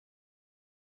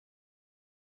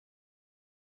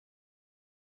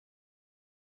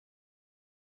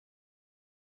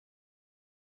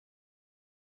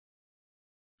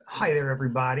Hi there,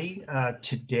 everybody.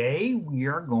 Today we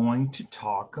are going to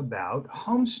talk about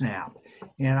Homesnap.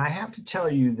 And I have to tell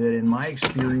you that in my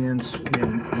experience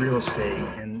in real estate,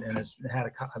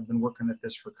 I've been working at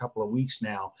this for a couple of weeks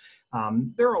now,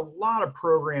 there are a lot of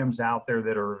programs out there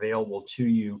that are available to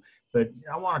you, but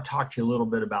I want to talk to you a little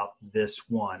bit about this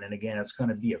one. And again, it's going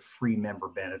to be a free member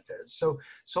benefit. So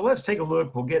let's take a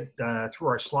look. We'll get through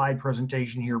our slide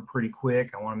presentation here pretty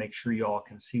quick. I want to make sure you all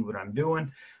can see what I'm doing.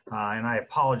 And I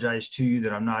apologize to you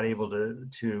that I'm not able to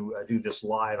do this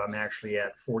live. I'm actually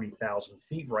at 40,000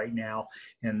 feet right now,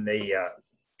 and they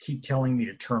keep telling me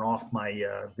to turn off my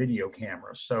video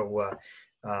camera. So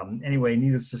anyway,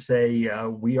 needless to say,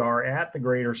 we are at the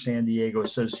Greater San Diego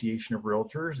Association of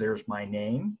Realtors. There's my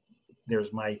name.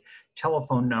 There's my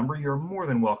telephone number. You're more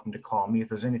than welcome to call me if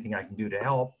there's anything I can do to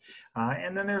help.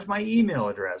 And then there's my email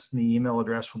address. And the email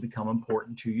address will become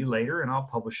important to you later, and I'll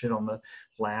publish it on the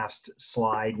last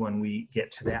slide when we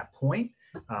get to that point.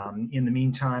 In the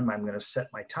meantime, I'm going to set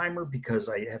my timer because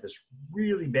I have this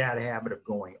really bad habit of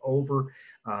going over.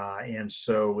 And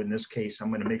so in this case, I'm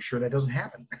going to make sure that doesn't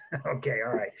happen. Okay,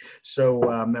 all right. So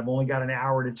I've only got an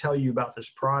hour to tell you about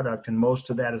this product, and most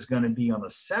of that is going to be on the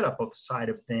setup side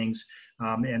of things.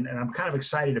 And I'm kind of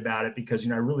excited about it because,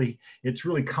 it's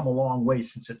really come a long way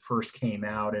since it first came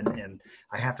out. And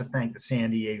I have to thank the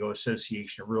San Diego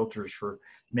Association of Realtors for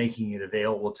making it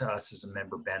available to us as a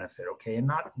member benefit. Okay. And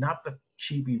not the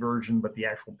cheapy version, but the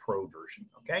actual pro version.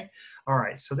 Okay. All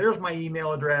right. So there's my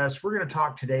email address. We're going to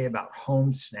talk today about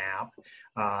Homesnap,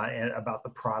 and about the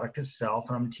product itself.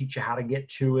 And I'm going to teach you how to get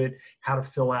to it, how to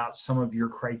fill out some of your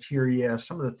criteria,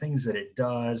 some of the things that it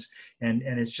does. And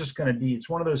it's just going to be, it's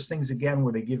one of those things again,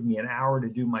 where they give me an hour to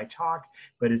do my talk,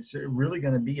 but it's really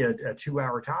going to be a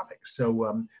 2-hour topic. So,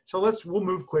 we'll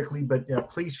move quickly, but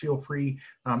please feel free.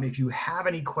 If you have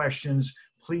any questions,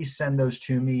 please send those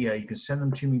to me. You can send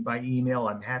them to me by email.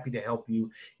 I'm happy to help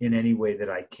you in any way that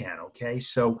I can, okay?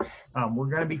 So we're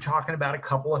going to be talking about a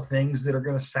couple of things that are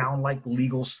going to sound like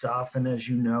legal stuff. And as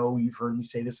you know, you've heard me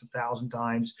say this 1,000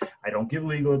 times. I don't give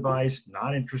legal advice,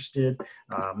 not interested.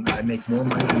 I make more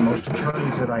money than most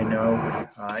attorneys that I know,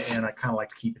 and I kind of like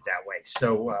to keep it that way.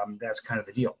 So that's kind of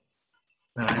the deal.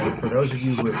 And for those of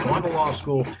you who have gone to law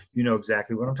school, you know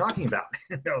exactly what I'm talking about.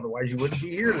 Otherwise, you wouldn't be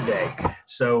here today.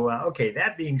 So, okay,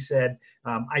 that being said,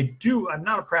 I'm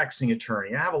not a practicing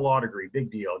attorney. I have a law degree,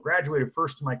 big deal. Graduated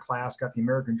first in my class, got the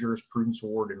American Jurisprudence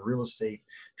Award in real estate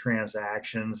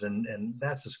transactions, and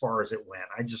that's as far as it went.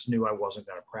 I just knew I wasn't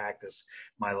going to practice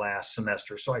my last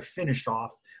semester. So I finished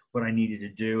off what I needed to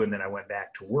do, and then I went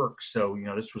back to work. So,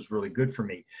 this was really good for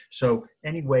me. So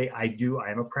anyway, I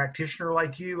am a practitioner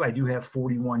like you. I do have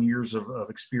 41 years of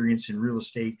experience in real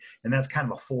estate, and that's kind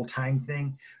of a full-time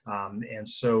thing. And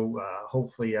so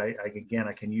hopefully I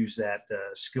can use that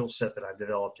skill set that I've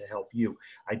developed to help you.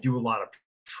 I do a lot of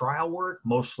trial work,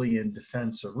 mostly in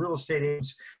defense of real estate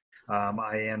agents.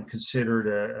 I am considered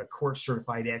a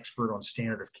court-certified expert on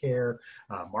standard of care,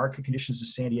 market conditions in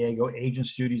San Diego,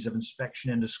 agents' duties of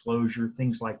inspection and disclosure,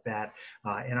 things like that.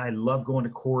 And I love going to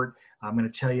court. I'm going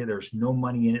to tell you, there's no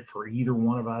money in it for either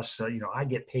one of us. I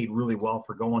get paid really well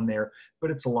for going there, but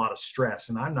it's a lot of stress.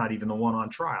 And I'm not even the one on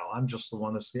trial. I'm just the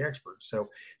one that's the expert. So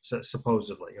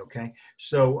supposedly, okay.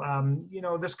 So,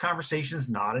 this conversation is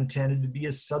not intended to be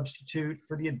a substitute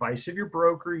for the advice of your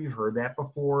broker. You've heard that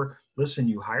before. Listen,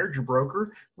 you hired your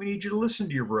broker. We need you to listen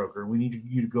to your broker. We need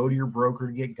you to go to your broker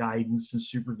to get guidance and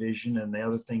supervision and the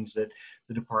other things that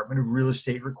the Department of Real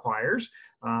Estate requires.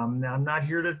 I'm not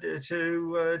here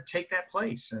to take that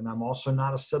place, and I'm also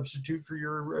not a substitute for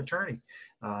your attorney.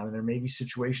 There may be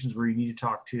situations where you need to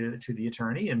talk to the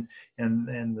attorney,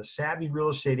 and the savvy real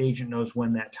estate agent knows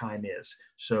when that time is.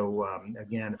 So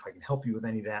again, if I can help you with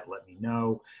any of that, let me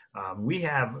know. We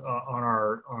have on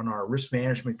our risk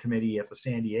management committee at the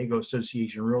San Diego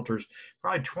Association of Realtors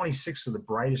probably 26 of the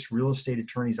brightest real estate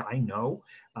attorneys I know,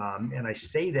 and I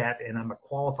say that, and I'm a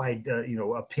qualified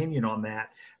opinion on that.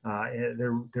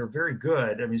 They're very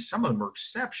good. I mean, some of them are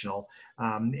exceptional,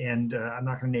 and I'm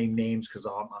not going to name names because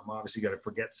I'm obviously going to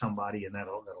forget somebody, and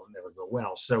that'll never go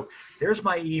well. So there's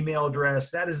my email address.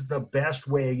 That is the best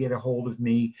way to get a hold of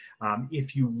me.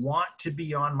 If you want to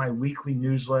be on my weekly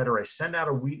newsletter, I send out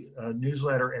a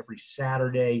newsletter every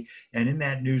Saturday, and in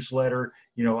that newsletter,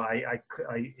 you know, I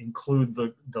include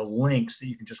the links that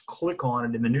you can just click on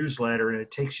it in the newsletter, and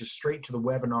it takes you straight to the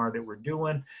webinar that we're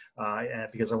doing,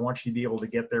 because I want you to be able to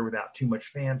get there without too much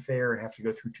fanfare and have to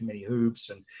go through too many hoops.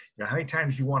 And you know, how many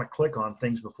times you want to click on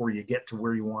things before you get to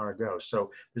where you want to go.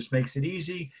 So this makes it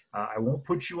easy. I won't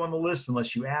put you on the list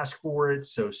unless you ask for it.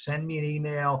 So send me an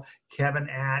email,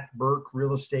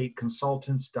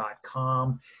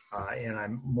 kevin@burkerealestateconsultants.com. And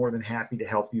I'm more than happy to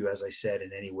help you, as I said,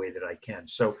 in any way that I can.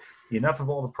 So enough of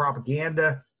all the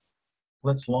propaganda.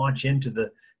 Let's launch into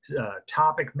the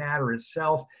topic matter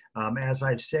itself. As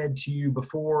I've said to you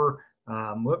before,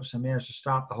 whoops, I managed to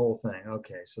stop the whole thing.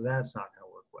 Okay, so that's not going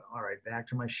to work well. All right, back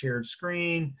to my shared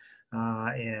screen.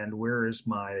 And where is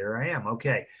there I am.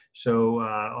 Okay, so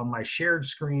on my shared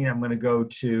screen, I'm going to go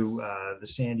to the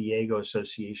San Diego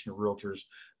Association of Realtors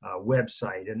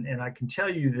website. And I can tell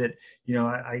you that, you know,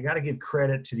 I got to give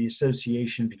credit to the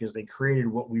association because they created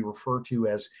what we refer to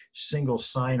as single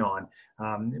sign-on.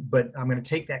 But I'm going to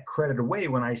take that credit away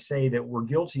when I say that we're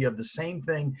guilty of the same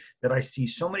thing that I see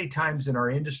so many times in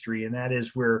our industry, and that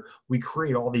is where we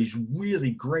create all these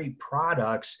really great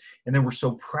products, and then we're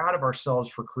so proud of ourselves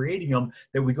for creating them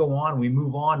that we go on, we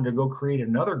move on to go create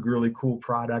another really cool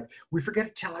product. We forget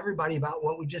to tell everybody about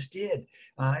what we just did.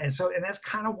 And that's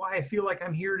kind of why I feel like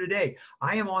I'm here today.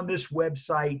 I am on this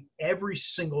website every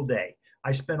single day.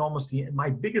 I spend my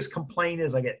biggest complaint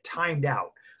is I get timed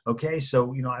out. Okay,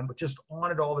 so, you know, I'm just on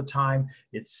it all the time.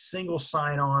 It's single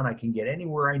sign on. I can get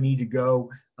anywhere I need to go.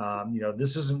 You know,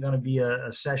 this isn't going to be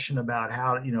a session about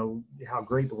how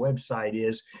great the website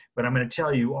is, but I'm going to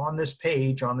tell you on this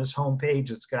page, on this home page,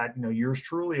 it's got, you know, yours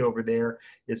truly over there.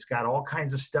 It's got all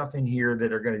kinds of stuff in here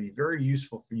that are going to be very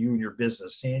useful for you and your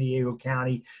business. San Diego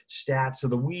County stats of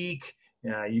the week.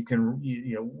 You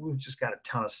know, we've just got a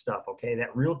ton of stuff. Okay,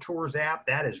 that Realtors app,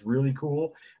 that is really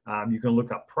cool. You can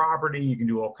look up property. You can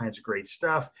do all kinds of great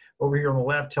stuff. Over here on the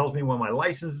left tells me when my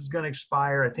license is going to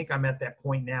expire. I think I'm at that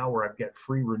point now where I've got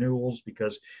free renewals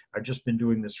because I've just been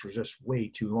doing this for just way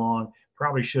too long.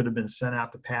 Probably should have been sent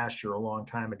out to pasture a long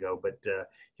time ago, but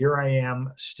here I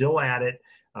am, still at it.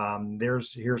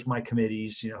 Here's my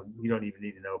committees. You know, you don't even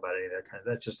need to know about any of that kind of,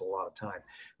 that's just a lot of time.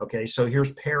 Okay, so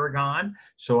here's Paragon.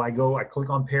 So I click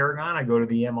on Paragon, I go to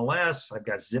the MLS, I've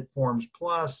got Zip Forms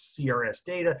Plus, CRS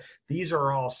data. These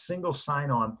are all single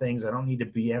sign-on things. I don't need to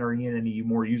be entering in any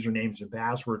more usernames and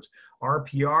passwords.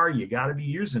 RPR, you got to be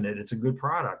using it. It's a good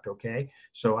product. Okay,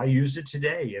 so I used it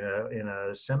today in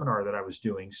a seminar that I was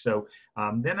doing. So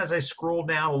then as I scroll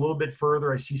down a little bit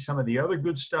further, I see some of the other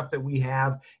good stuff that we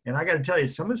have, and I got to tell you,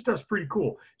 some of the stuff's pretty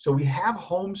cool. So we have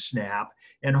Homesnap,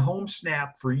 and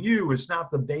Homesnap for you is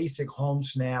not the basic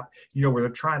Homesnap, you know, where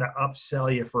they're trying to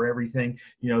upsell you for everything.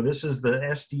 You know, this is the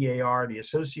SDAR, the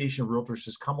Association of Realtors,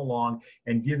 has come along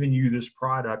and given you this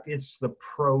product. It's the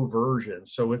pro version.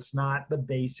 So it's not the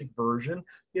basic version.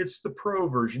 It's the pro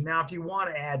version. Now, if you want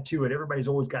to add to it, everybody's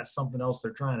always got something else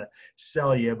they're trying to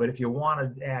sell you. But if you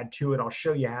want to add to it, I'll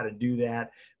show you how to do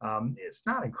that. It's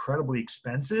not incredibly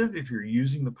expensive if you're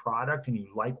using the product and you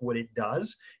like what it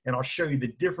does. And I'll show you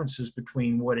the differences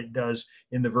between what it does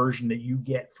in the version that you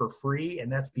get for free. And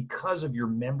that's because of your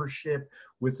membership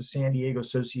with the San Diego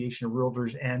Association of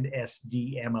Realtors and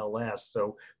SDMLS.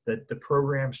 So that the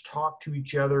programs talk to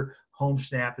each other.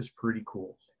 Homesnap is pretty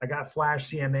cool. I got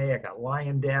Flash CMA, I got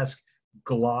Lion Desk,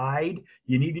 Glide.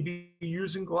 You need to be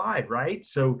using Glide, right?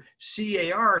 So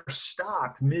CAR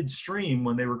stopped midstream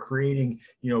when they were creating,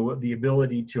 you know, the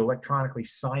ability to electronically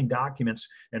sign documents.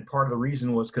 And part of the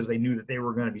reason was because they knew that they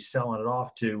were going to be selling it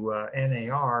off to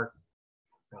NAR.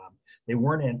 They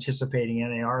weren't anticipating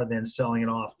NAR then selling it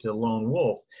off to Lone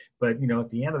Wolf. But, you know, at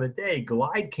the end of the day,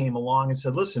 Glide came along and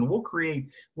said, listen, we'll create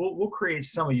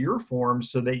some of your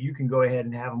forms so that you can go ahead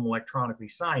and have them electronically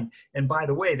signed. And by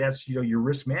the way, that's, you know, your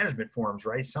risk management forms,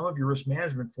 right? Some of your risk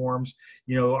management forms,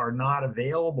 you know, are not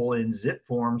available in zip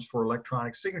forms for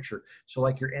electronic signature. So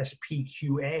like your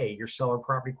SPQA, your seller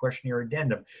property questionnaire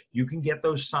addendum, you can get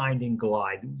those signed in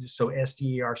Glide. So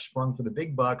SDAR sprung for the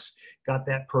big bucks, got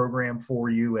that program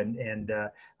for you. And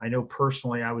I know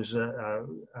personally, I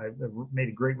made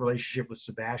a great relationship with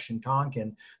Sebastian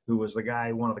Tonkin, who was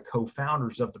one of the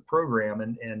co-founders of the program,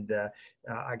 and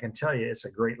I can tell you it's a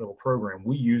great little program.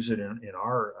 We use it in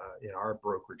our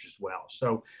brokerage as well.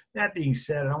 So that being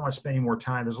said, I don't want to spend any more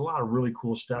time. There's a lot of really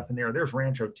cool stuff in there. There's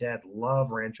Rancho Ted.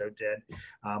 Love Rancho Ted.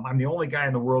 I'm the only guy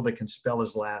in the world that can spell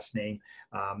his last name,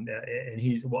 and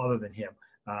other than him.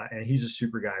 and he's a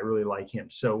super guy. I really like him.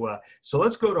 So, so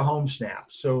let's go to Homesnap.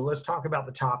 So let's talk about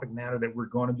the topic matter that we're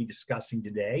going to be discussing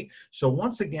today. So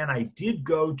once again, I did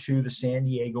go to the San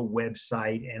Diego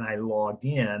website and I logged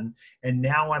in, and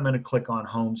now I'm going to click on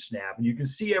Homesnap. And you can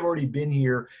see I've already been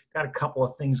here, got a couple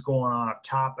of things going on up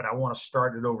top, but I want to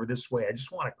start it over this way. I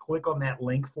just want to click on that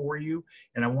link for you,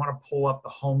 and I want to pull up the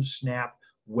Homesnap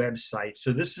website.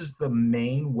 So this is the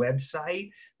main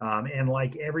website, and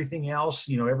like everything else,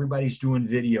 you know, everybody's doing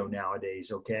video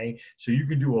nowadays, okay? So you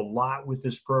can do a lot with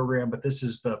this program, but this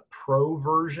is the pro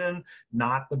version,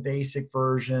 not the basic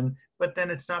version, but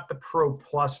then it's not the Pro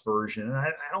Plus version. And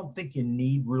I don't think you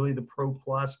need really the Pro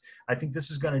Plus. I think this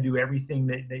is going to do everything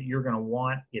that you're going to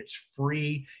want. It's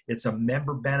free. It's a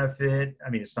member benefit.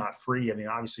 I mean, it's not free. I mean,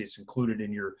 obviously it's included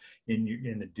in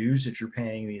the dues that you're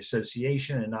paying the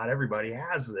association, and not everybody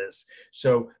has this.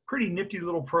 So pretty nifty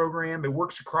little program. It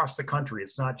works across the country.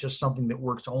 It's not just something that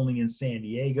works only in San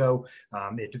Diego.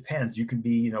 It depends. You can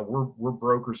be, you know, we're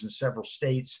brokers in several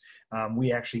states.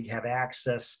 We actually have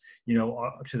access, you know,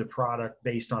 to the product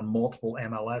based on multiple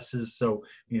MLSs. So,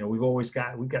 you know, we've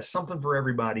got something for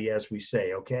everybody, as we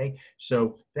say. Okay.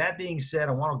 So that being said,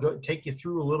 I want to take you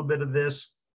through a little bit of this.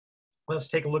 Let's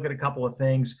take a look at a couple of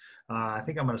things. I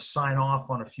think I'm going to sign off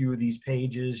on a few of these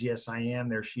pages. Yes, I am.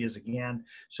 There she is again.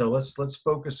 So let's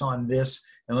focus on this,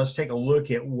 and let's take a look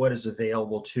at what is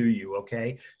available to you,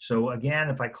 okay? So again,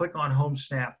 if I click on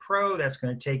Homesnap Pro, that's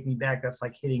going to take me back. That's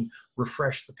like hitting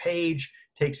refresh the page,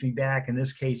 takes me back. In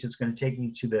this case, it's going to take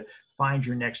me to the find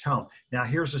your next home. Now,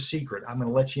 here's a secret. I'm going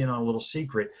to let you in on a little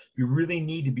secret. You really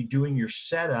need to be doing your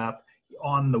setup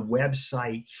on the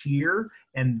website here,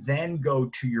 and then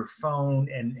go to your phone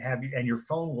and your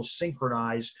phone will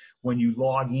synchronize when you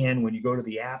log in, when you go to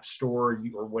the App Store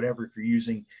or whatever, if you're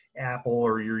using Apple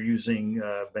or you're using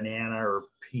Banana or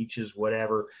Peaches,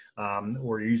 whatever,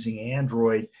 or you're using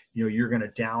Android, you know, you're going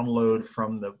to download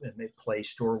from the Play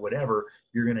Store, whatever,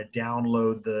 you're going to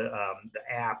download the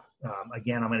app.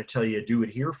 Again, I'm going to tell you to do it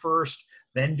here first,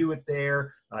 then do it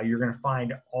there. You're going to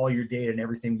find all your data and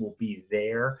everything will be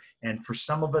there. And for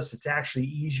some of us, it's actually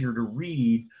easier to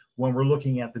read when we're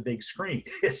looking at the big screen.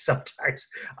 Sometimes,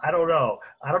 I don't know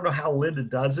how Linda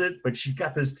does it, but she's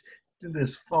got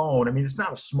this phone. I mean, it's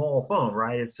not a small phone,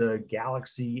 right? It's a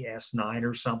Galaxy S9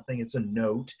 or something. It's a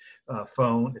Note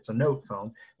phone. It's a Note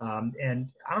phone. And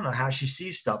I don't know how she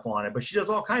sees stuff on it, but she does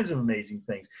all kinds of amazing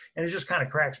things. And it just kind of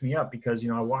cracks me up because, you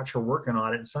know, I watch her working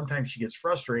on it, and sometimes she gets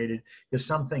frustrated because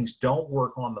some things don't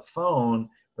work on the phone,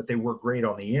 but they work great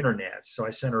on the internet. So I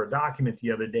sent her a document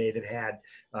the other day that had,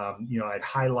 you know, I'd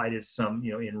highlighted some,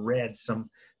 you know, in red, some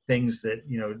things that,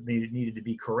 you know, needed to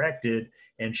be corrected,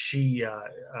 and she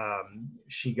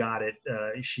got it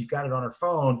on her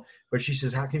phone, but she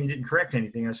says, how come you didn't correct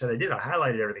anything? I said, I did. I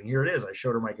highlighted everything. Here it is. I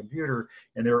showed her my computer,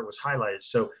 and there it was highlighted.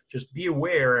 So just be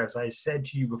aware, as I said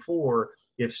to you before,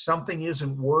 if something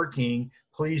isn't working,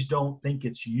 please don't think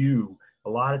it's you. A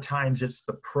lot of times it's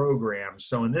the program.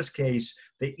 So in this case,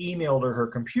 the email to her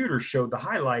computer showed the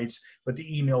highlights, but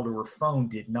the email to her phone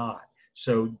did not.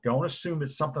 So don't assume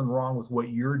it's something wrong with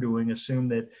what you're doing. Assume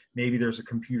that maybe there's a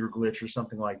computer glitch or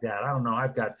something like that. I don't know.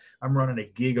 I'm running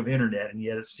a gig of internet, and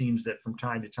yet it seems that from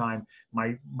time to time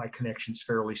my connection's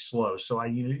fairly slow. So I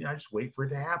just wait for it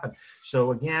to happen.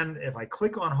 So again, if I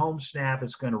click on Homesnap,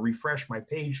 it's going to refresh my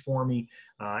page for me,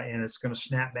 and it's going to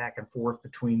snap back and forth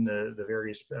between the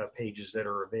various pages that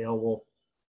are available.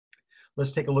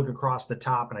 Let's take a look across the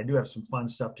top, and I do have some fun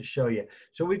stuff to show you.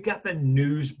 So we've got the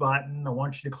news button. I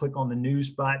want you to click on the news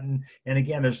button. And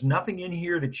again, there's nothing in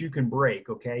here that you can break,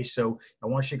 okay? So I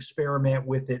want you to experiment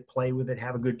with it, play with it,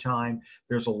 have a good time.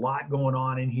 There's a lot going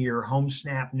on in here.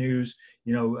 Homesnap News,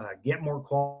 you know, get more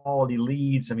quality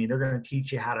leads. I mean, they're going to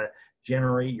teach you how to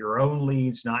generate your own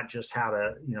leads, not just how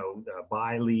to, you know,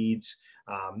 buy leads.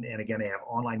 And again, they have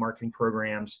online marketing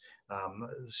programs.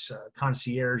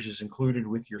 Concierge is included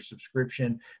with your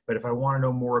subscription. But if I want to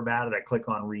know more about it, I click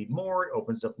on read more. It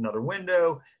opens up another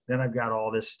window. Then I've got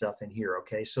all this stuff in here.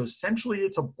 Okay, so essentially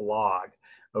it's a blog.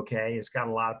 Okay, it's got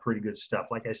a lot of pretty good stuff.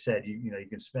 Like I said, you know, you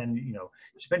can spend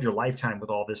your lifetime with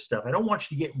all this stuff. I don't want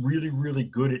you to get really, really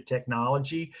good at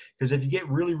technology, because if you get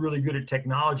really, really good at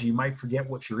technology, you might forget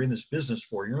what you're in this business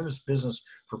for. You're in this business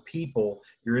for people.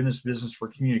 You're in this business for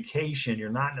communication. You're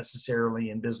not necessarily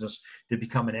in business to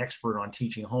become an expert on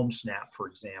teaching Homesnap, for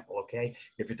example. Okay,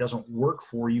 if it doesn't work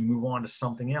for you, move on to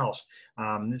something else.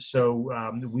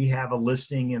 We have a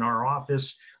listing in our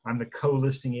office. I'm the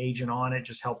co-listing agent on it,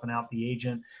 just helping out the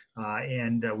agent.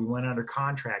 And we went under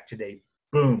contract today.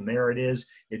 Boom, there it is.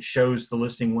 It shows the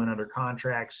listing went under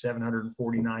contract,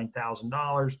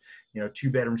 $749,000, you know, 2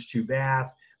 bedrooms, 2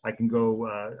 bath. I can go,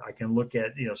 I can look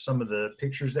at, some of the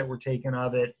pictures that were taken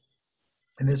of it.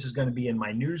 And this is going to be in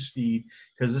my news feed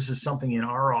because this is something in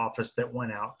our office that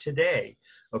went out today.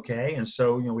 Okay. And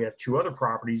so, we have 2 other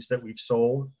properties that we've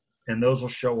sold, and those will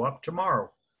show up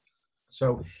tomorrow.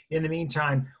 So in the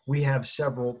meantime, we have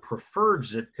several preferred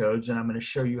zip codes, and I'm going to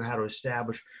show you how to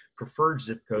establish preferred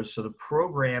zip codes. So the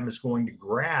program is going to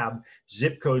grab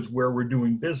zip codes where we're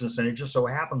doing business, and it just so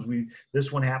happens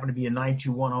this one happened to be a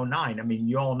 92109. I mean,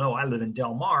 you all know I live in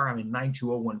Del Mar. I'm in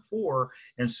 92014,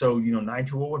 and so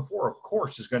 92014 of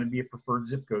course is going to be a preferred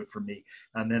zip code for me.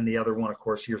 And then the other one, of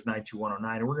course, here's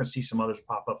 92109, and we're going to see some others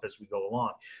pop up as we go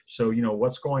along. So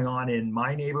what's going on in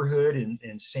my neighborhood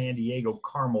in San Diego,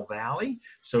 Carmel Valley.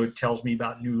 So it tells me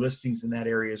about new listings in that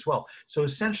area as well. So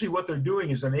essentially what they're doing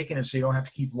is they're making it so you don't have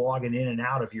to keep logging in and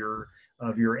out of your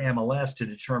MLS to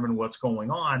determine what's going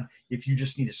on. If you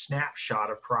just need a snapshot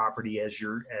of property as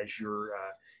you're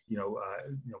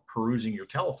perusing your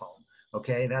telephone.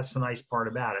 Okay, that's the nice part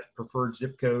about it. Preferred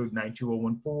zip code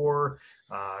 92014,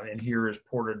 and here is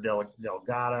Puerto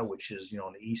Delgada, which is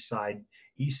on the east side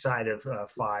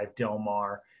of 5 Del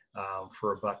Mar.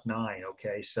 For $1.09.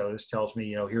 Okay, so this tells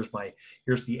me, here's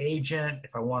the agent.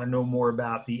 If I want to know more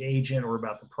about the agent or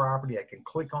about the property, I can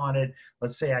click on it.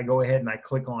 Let's say I go ahead and I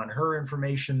click on her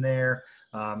information there.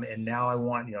 And now I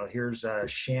want, here's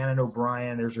Shannon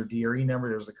O'Brien. There's her DRE number.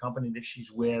 There's the company that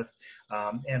she's with.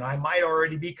 And I might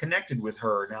already be connected with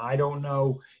her. Now, I don't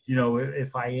know,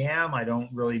 if I am, I don't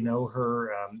really know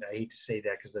her. I hate to say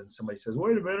that because then somebody says,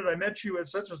 wait a minute, I met you at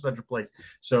such and such a place.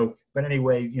 So, but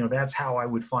anyway, that's how I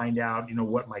would find out,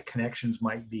 what my connections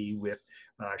might be with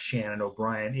Shannon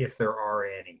O'Brien, if there are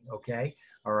any. Okay.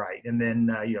 All right. And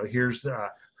then, here's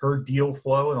her deal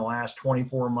flow in the last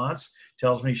 24 months.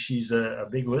 Tells me she's a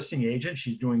big listing agent.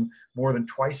 She's doing more than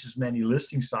twice as many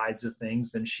listing sides of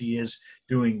things than she is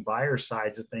doing buyer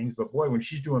sides of things. But boy, when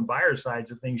she's doing buyer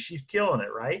sides of things, she's killing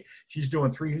it, right? She's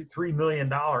doing $3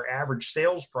 million average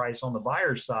sales price on the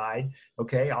buyer side.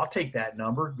 Okay, I'll take that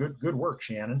number. Good work,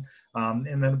 Shannon.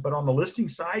 And then, but on the listing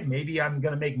side, maybe I'm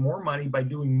going to make more money by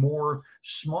doing more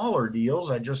smaller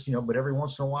deals. I just, but every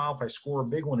once in a while, if I score a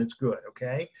big one, it's good.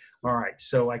 Okay. All right.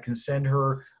 So I can send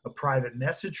her a private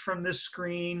message from this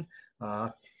screen.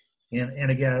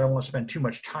 And again, I don't want to spend too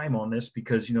much time on this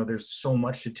because, there's so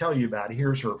much to tell you about.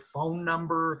 Here's her phone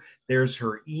number. There's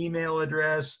her email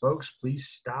address. Folks, please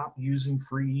stop using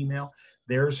free email.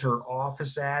 There's her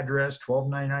office address,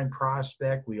 1299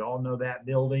 Prospect. We all know that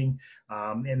building.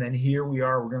 And then here we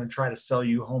are. We're going to try to sell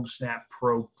you Homesnap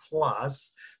Pro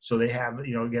Plus. So they have,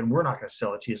 again, we're not going to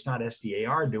sell it to you. It's not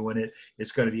SDAR doing it.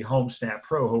 It's going to be Homesnap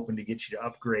Pro, hoping to get you to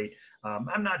upgrade.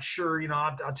 I'm not sure,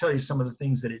 I'll tell you some of the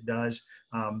things that it does,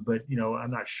 but,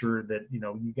 I'm not sure that,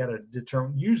 you got to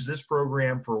use this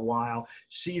program for a while,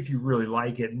 see if you really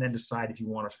like it, and then decide if you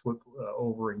want to flip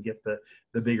over and get the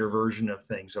bigger version of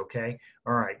things. Okay.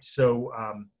 All right. So,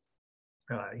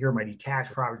 here are my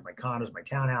detached properties, my condos, my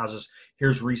townhouses.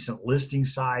 Here's recent listing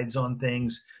sides on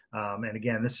things. And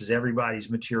again, this is everybody's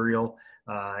material.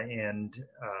 And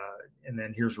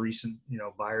then here's recent,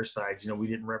 buyer sides. We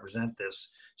didn't represent this.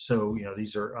 So,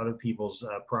 these are other people's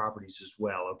properties as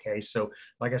well. Okay. So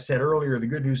like I said earlier, the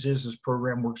good news is this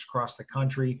program works across the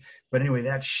country. But anyway,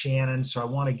 that's Shannon. So I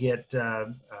want to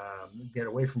get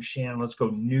away from Shannon. Let's go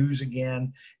news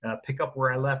again, pick up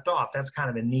where I left off. That's kind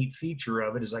of a neat feature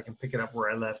of it, is I can pick it up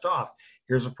where I left off.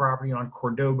 Here's a property on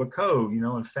Cordova Cove.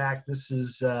 In fact, this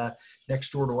is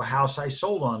next door to a house I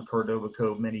sold on Cordova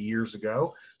Cove many years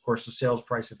ago. Of course, the sales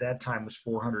price at that time was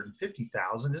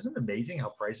 $450,000. Isn't it amazing how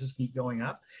prices keep going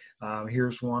up?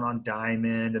 Here's one on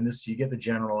Diamond, and this, you get the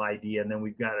general idea. And then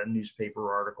we've got a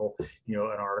newspaper article, an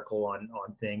article on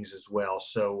things as well.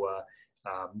 So,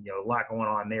 a lot going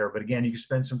on there. But again, you can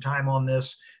spend some time on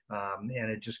this, and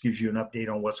it just gives you an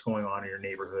update on what's going on in your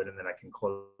neighborhood. And then I can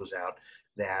close out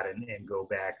that and go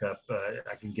back up.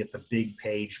 I can get the big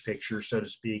page picture, so to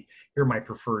speak. Here are my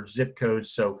preferred zip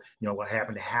codes. So, I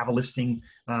happen to have a listing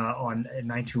on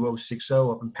 92060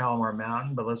 up in Palomar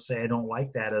Mountain, but let's say I don't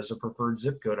like that as a preferred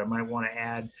zip code. I might want to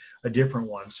add a different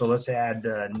one. So let's add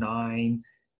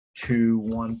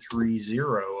 92130.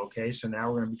 Okay, so now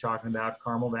we're going to be talking about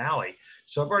Carmel Valley.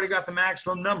 So I've already got the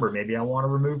maximum number. Maybe I want to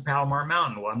remove Palomar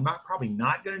Mountain. Well, I'm probably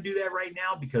not going to do that right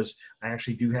now because I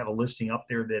actually do have a listing up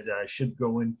there that should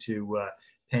go into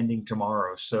pending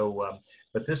tomorrow. So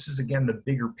but this is, again, the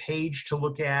bigger page to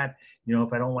look at. You know,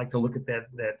 if I don't like to look at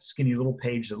that skinny little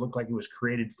page that looked like it was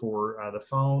created for the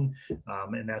phone,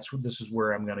 and this is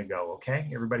where I'm going to go. Okay,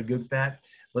 everybody good with that?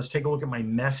 Let's take a look at my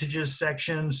messages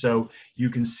section. So you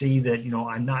can see that, you know,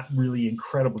 I'm not really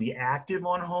incredibly active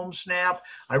on Homesnap.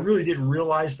 I really didn't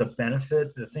realize the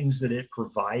benefit, the things that it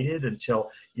provided until,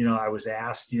 you know, I was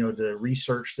asked, you know, to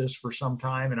research this for some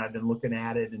time, and I've been looking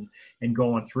at it and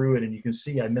going through it. And you can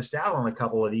see I missed out on a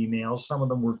couple of emails. Some of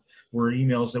them were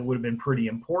emails that would have been pretty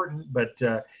important, but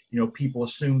you know, people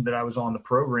assumed that I was on the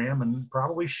program and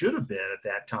probably should have been at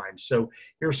that time. So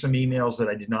here's some emails that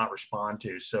I did not respond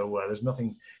to. So there's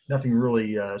nothing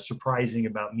really surprising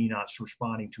about me not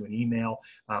responding to an email.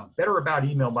 Better about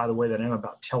email, by the way, than I am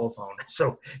about telephone.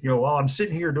 So, you know, while I'm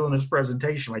sitting here doing this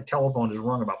presentation, my telephone has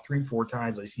rung about 3-4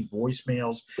 times. I see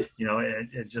voicemails, you know,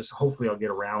 and just hopefully I'll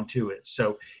get around to it.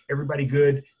 So everybody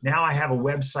good? Now I have a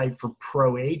website for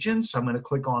pro agents. I'm going to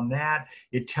click on that.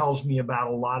 It tells me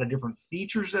about a lot of different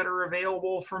features that are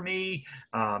available for me,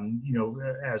 you know,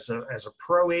 as a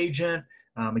pro agent.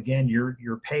 Again,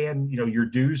 you're paying, you know, your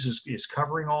dues is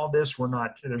covering all this.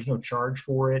 There's no charge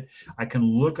for it. I can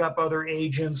look up other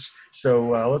agents. So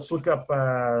let's look up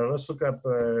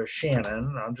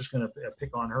Shannon. I'm just going to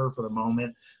pick on her for the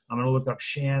moment. I'm going to look up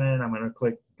Shannon. I'm going to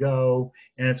click go,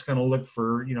 and it's going to look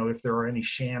for, you know, if there are any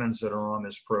Shannons that are on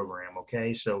this program.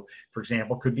 Okay. So for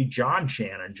example, could be John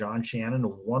Shannon. John Shannon, a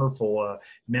wonderful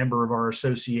member of our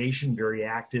association, very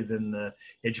active in the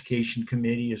education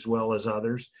committee as well as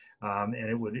others. And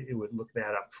it would look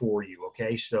that up for you.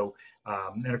 Okay. So,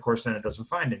 and of course, then it doesn't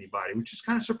find anybody, which is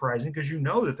kind of surprising because you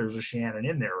know that there's a Shannon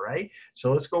in there, right?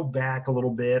 So let's go back a little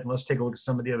bit and let's take a look at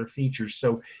some of the other features.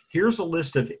 So here's a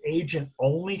list of agent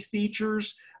only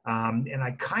features. And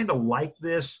I kind of like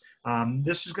this.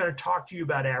 This is going to talk to you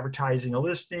about advertising a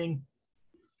listing.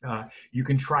 You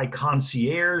can try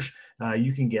concierge.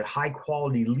 You can get high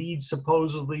quality leads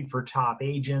supposedly for top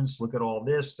agents. Look at all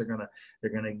this. They're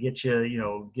gonna get you. You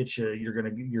know, You're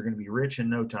gonna be rich in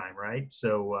no time, right?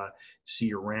 So see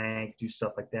your rank, do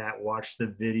stuff like that. Watch the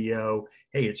video.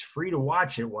 Hey, it's free to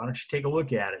watch it. Why don't you take a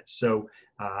look at it? So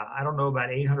I don't know about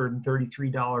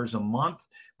 $833 a month.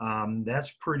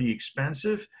 That's pretty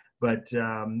expensive. But you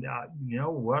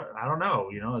know what? I don't know.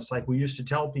 You know, it's like we used to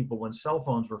tell people when cell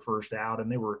phones were first out,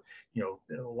 and they were, you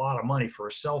know, a lot of money for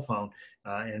a cell phone.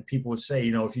 And people would say,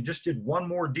 you know, if you just did one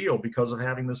more deal because of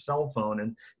having the cell phone,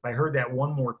 and if I heard that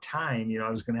one more time, you know,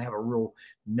 I was going to have a real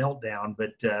meltdown.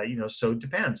 But you know, so it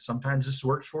depends. Sometimes this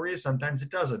works for you, sometimes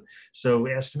it doesn't. So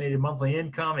estimated monthly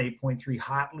income, 8.3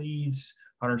 hot leads.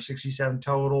 167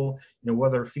 total. You know, what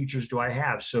other features do I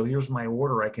have? So here's my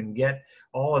order. I can get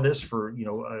all of this for, you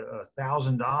know,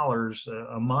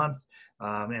 $1,000 a month.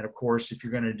 And of course, if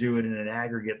you're going to do it in an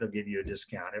aggregate, they'll give you a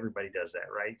discount. Everybody does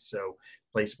that, right? So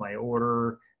place my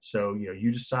order. So, you know,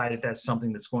 you decide if that's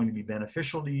something that's going to be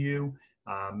beneficial to you.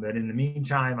 But in the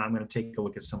meantime, I'm going to take a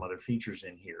look at some other features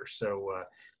in here. So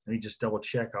let me just double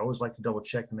check. I always like to double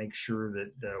check to make sure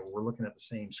that we're looking at the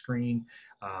same screen.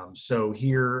 So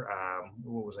here,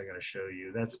 what was I going to show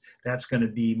you? That's going to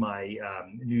be my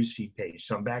newsfeed page.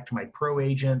 So I'm back to my pro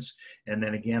agents. And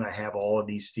then again, I have all of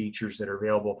these features that are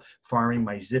available. Farming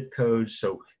my zip codes.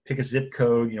 So pick a zip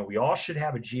code. You know, we all should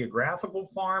have a geographical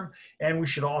farm, and we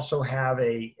should also have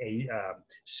a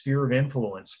sphere of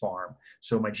influence farm.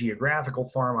 So my geographical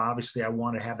farm, obviously I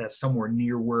want to have that somewhere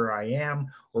near where I am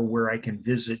or where I can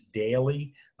visit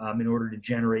daily in order to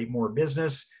generate more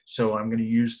business. So I'm going to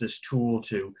use this tool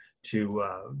to you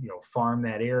know, farm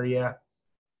that area.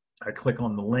 I click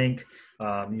on the link.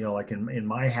 You know, like in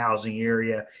my housing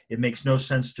area, it makes no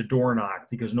sense to door knock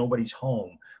because nobody's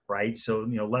home, right? So,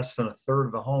 you know, less than a third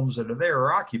of the homes that are there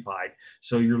are occupied.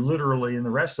 So you're literally, and the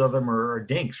rest of them are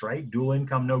dinks, right? Dual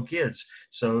income, no kids.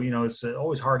 So, you know, it's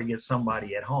always hard to get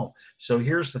somebody at home. So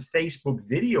here's the Facebook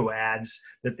video ads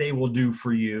that they will do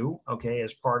for you, okay,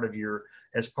 as part of your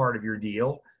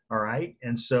deal. All right.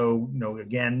 And so, you know,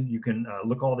 again, you can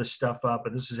look all this stuff up,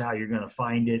 but this is how you're going to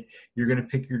find it. You're going to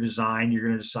pick your design. You're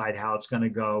going to decide how it's going to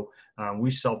go.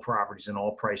 We sell properties in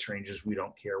all price ranges. We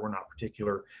don't care. We're not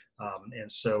particular. And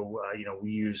so, you know,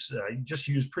 we just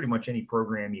use pretty much any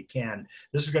program you can.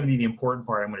 This is going to be the important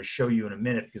part. I'm going to show you in a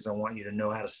minute because I want you to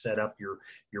know how to set up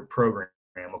your program.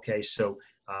 Okay. So,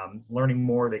 learning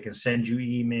more, they can send you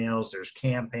emails. There's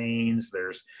campaigns.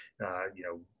 There's, you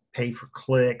know, pay for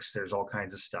clicks. There's all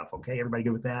kinds of stuff. Okay, everybody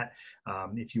good with that?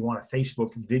 If you want a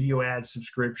Facebook video ad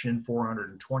subscription,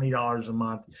 $420 a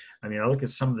month. I mean, I look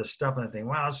at some of the stuff and I think,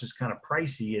 wow, this is kind of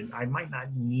pricey, and I might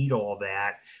not need all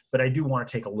that, but I do want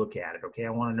to take a look at it. Okay, I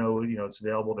want to know, you know, it's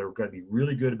available. They're going to be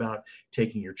really good about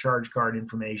taking your charge card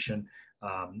information.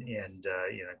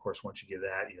 You know, of course, once you give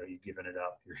that, you know, you've given it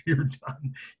up, you're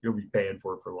done. You'll be paying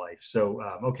for it for life. So,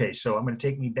 okay, so I'm going to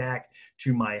take me back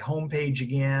to my home page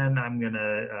again. I'm going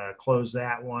to close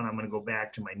that one. I'm going to go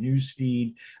back to my news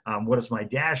feed. What is my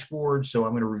dashboard? So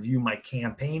I'm going to review my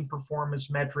campaign performance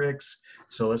metrics.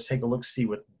 So let's take a look, see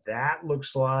what that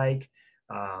looks like.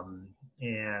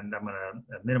 And I'm going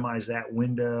to minimize that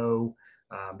window.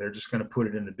 They're just going to put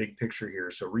it in the big picture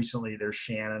here. So recently there's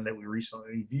Shannon that we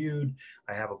recently reviewed.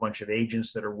 I have a bunch of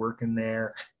agents that are working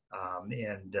there.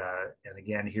 And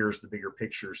again, here's the bigger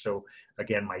picture. So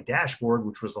again, my dashboard,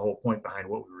 which was the whole point behind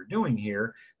what we were doing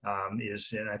here,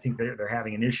 is, and I think they're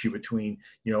having an issue between,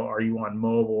 you know, are you on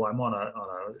mobile? I'm on a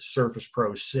Surface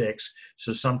Pro 6.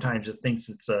 So sometimes it thinks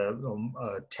it's a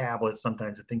tablet.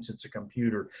 Sometimes it thinks it's a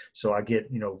computer. So I get,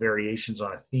 you know, variations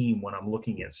on a theme when I'm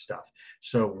looking at stuff.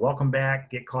 So welcome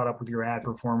back, get caught up with your ad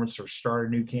performance or start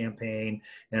a new campaign.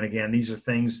 And again, these are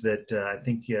things that I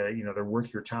think, you know, they're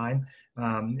worth your time.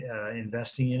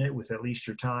 Investing in it with at least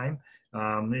your time.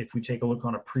 If we take a look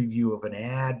on a preview of an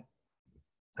ad,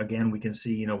 again, we can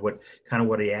see, you know, what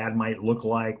an ad might look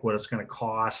like, what it's going to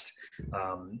cost,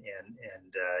 and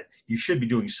you should be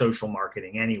doing social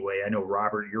marketing anyway. I know,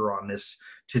 Robert, you're on this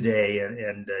today,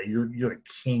 and you're the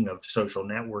king of social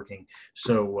networking.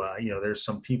 So you know, there's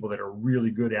some people that are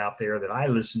really good out there that I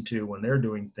listen to when they're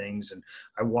doing things, and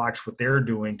I watch what they're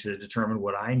doing to determine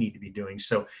what I need to be doing.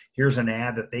 So here's an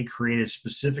ad that they created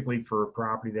specifically for a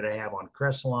property that I have on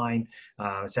Crestline.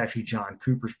 It's actually John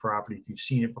Cooper's property, if you've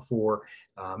seen it before.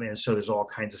 And so there's all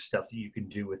kinds of stuff that you can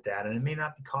do with that. And it may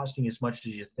not be costing as much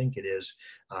as you think it is,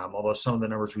 although some of the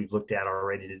numbers we've looked at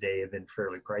already today have been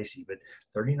fairly pricey. But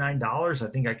 $39, I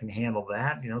think I can handle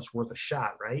that. You know, it's worth a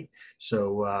shot, right?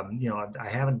 So, you know, I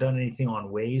haven't done anything on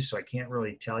Waze, so I can't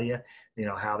really tell you, you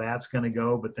know, how that's going to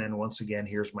go. But then once again,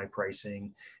 here's my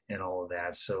pricing and all of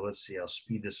that. So let's see, I'll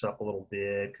speed this up a little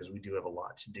bit because we do have a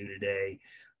lot to do today.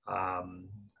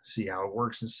 See how it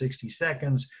works in 60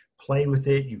 seconds. Play with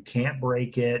it. You can't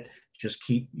break it. Just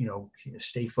keep, you know,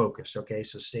 stay focused. Okay,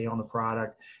 so stay on the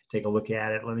product. Take a look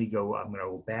at it. Let me go. I'm going to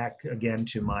go back again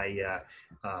to my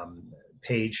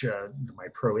page, my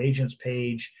Pro Agents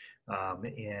page,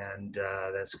 and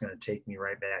that's going to take me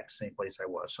right back to the same place I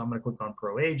was. So I'm going to click on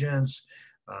Pro Agents.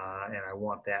 And I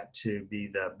want that to be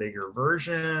the bigger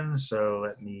version. So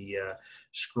let me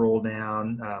scroll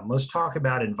down. Let's talk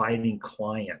about inviting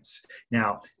clients.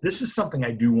 Now, this is something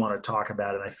I do want to talk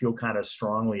about, and I feel kind of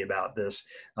strongly about this.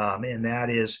 And that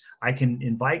is, I can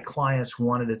invite clients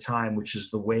one at a time, which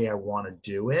is the way I want to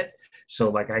do it. So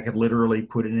like I could literally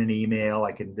put in an email.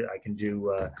 I can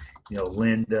do, you know,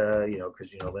 Linda, you know,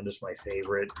 because, you know, Linda's my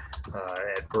favorite,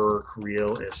 at Burke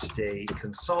Real Estate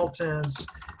Consultants,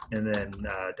 and then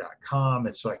 .com.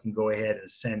 And so I can go ahead and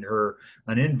send her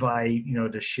an invite, you know,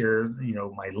 to share, you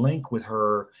know, my link with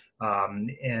her. And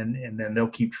then they'll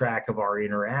keep track of our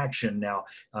interaction. Now,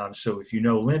 so if you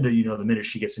know Linda, you know, the minute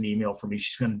she gets an email from me,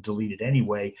 she's going to delete it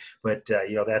anyway. But,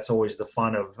 you know, that's always the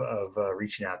fun of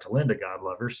reaching out to Linda, God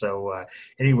love her. So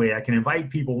anyway, I can invite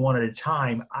people one at a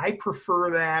time. I prefer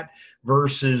that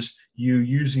versus you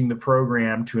using the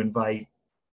program to invite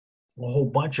a whole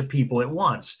bunch of people at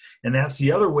once. And that's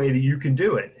the other way that you can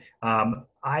do it.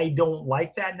 I don't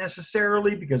like that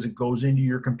necessarily because it goes into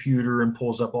your computer and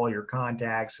pulls up all your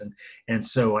contacts. And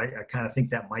so I kind of think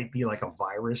that might be like a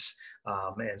virus.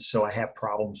 And so I have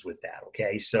problems with that.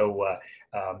 Okay. So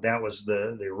that was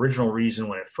the original reason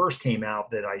when it first came out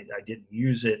that I didn't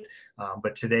use it.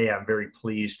 But today I'm very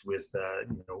pleased with,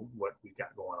 you know, what we've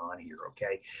got going on here.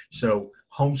 Okay. So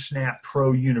Homesnap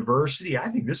Pro University, I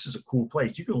think this is a cool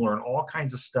place. You can learn all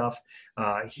kinds of stuff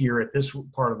here at this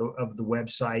part of the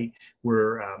website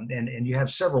where, and you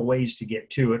have several ways to get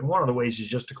to it. And one of the ways is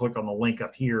just to click on the link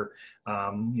up here,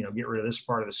 you know, get rid of this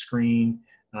part of the screen.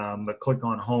 But click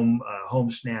on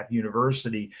Homesnap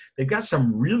University. They've got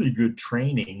some really good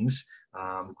trainings.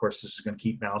 Of course, this is going to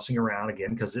keep bouncing around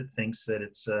again because it thinks that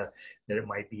it's that it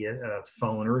might be a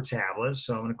phone or a tablet.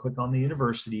 So I'm going to click on the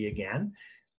university again.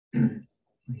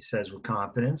 He says with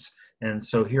confidence. And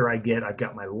so here I've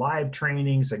got my live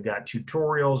trainings, I've got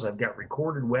tutorials, I've got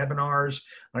recorded webinars.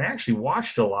 I actually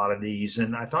watched a lot of these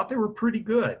and I thought they were pretty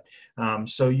good.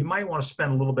 So you might want to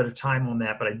spend a little bit of time on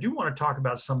that, but I do want to talk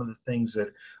about some of the things that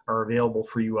are available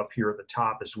for you up here at the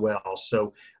top as well.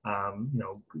 So,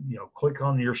 you know, click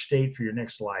on your state for your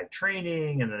next live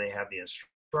training, and then they have the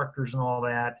instructors and all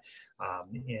that.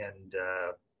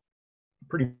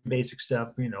 pretty basic stuff.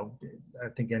 I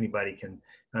think anybody can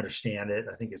understand it.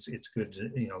 I think it's good to,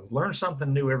 learn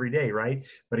something new every day, right?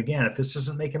 But again, if this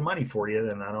isn't making money for you,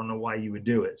 then I don't know why you would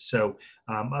do it. So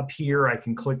up here, I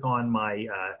can click on my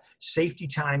safety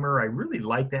timer. I really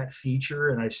like that feature.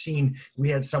 And we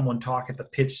had someone talk at the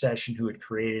pitch session who had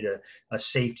created a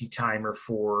safety timer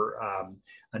for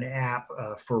an app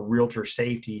for realtor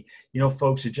safety.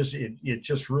 Folks, it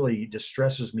just really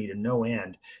distresses me to no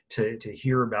end to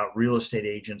hear about real estate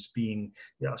agents being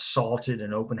assaulted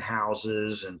in open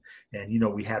houses. And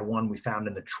we had one we found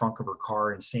in the trunk of her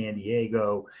car in San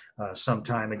Diego some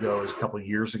time ago. It was a couple of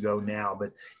years ago now,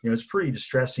 but it's pretty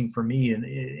distressing for me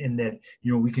in that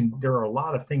there are a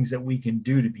lot of things that we can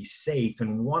do to be safe,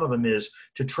 and one of them is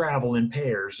to travel in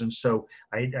pairs. And so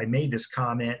I made this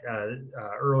comment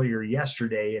earlier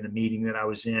yesterday in a meeting that I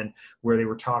was in, where they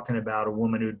were talking about a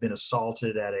woman who had been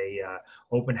assaulted at a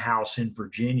open house in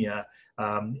Virginia,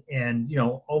 and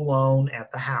alone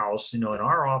at the house. In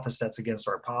our office, that's against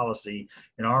our policy.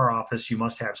 In our office, you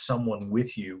must have someone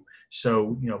with you.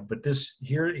 So but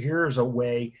here's a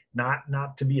way,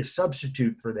 not to be a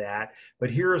substitute for that,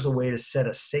 but here is a way to set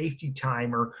a safety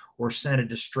timer or send a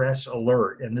distress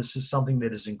alert. And this is something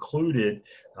that is included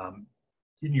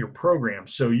in your program.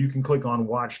 So you can click on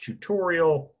Watch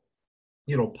Tutorial.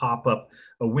 It'll pop up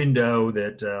a window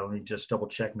that, let me just double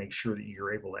check, make sure that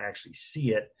you're able to actually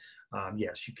see it.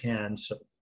 Yes, you can.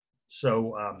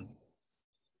 So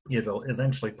it'll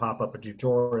eventually pop up a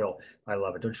tutorial. I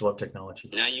love it. Don't you love technology?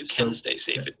 Now you can stay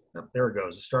safe. Yeah, there it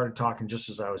goes. It started talking just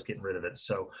as I was getting rid of it.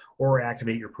 So, or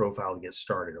activate your profile to get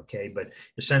started. Okay, but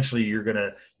essentially, you're gonna,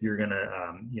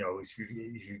 if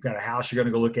you've got a house you're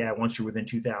gonna go look at, once you're within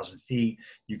 2,000 feet,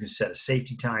 you can set a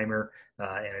safety timer,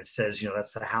 and it says,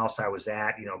 that's the house I was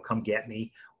at. Come get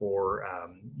me, or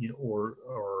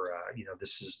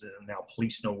this is now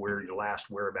police know where your last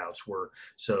whereabouts were,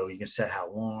 so you can set how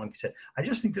long. I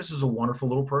just think this is a wonderful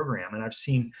little program, and I've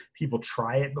seen people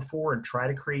try it before and try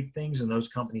to create things, and those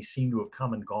companies seem to have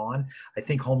come and gone. I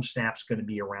think Homesnap's going to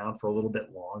be around for a little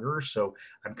bit longer, so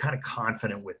I'm kind of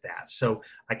confident with that. So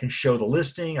I can show the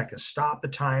listing, I can stop the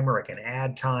timer, I can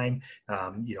add time.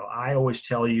 I always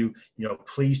tell you,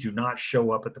 please do not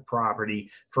show up at the property.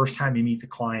 First time you meet the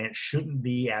client shouldn't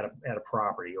be at a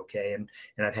property, okay?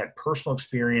 And I've had personal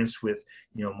experience with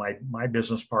my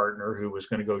business partner who was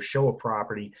going to go show a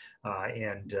property,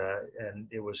 and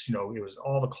it was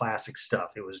all the classic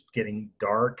stuff. It was getting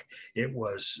dark. It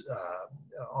was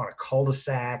on a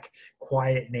cul-de-sac,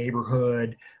 quiet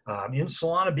neighborhood in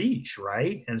Solana Beach,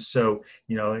 right? And so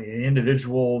an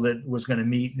individual that was going to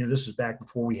meet. This is back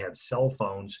before we had cell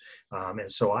phones,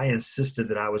 and so I insisted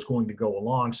that I was going to go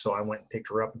along. So I went and picked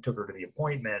her up and took her to the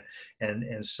appointment.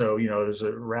 And so there's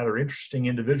a rather interesting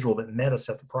individual that met us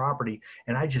at the property,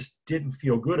 and I just didn't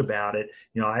feel good about it.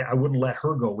 I wouldn't let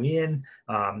her go in.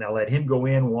 I let him go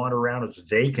in, wander around. It was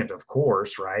vacant, of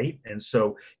course, right? And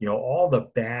so all the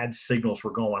bad signals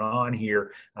were going on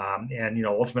here. And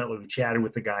ultimately we chatted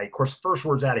with the guy. Of course, the first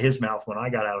words out of his mouth when I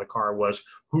got out of the car was,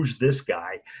 "Who's this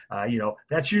guy?"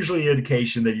 That's usually an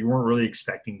indication that you weren't really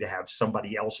expecting to have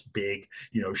somebody else big,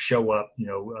 show up,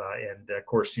 and of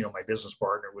course, my business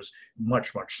partner was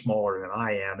much, much smaller than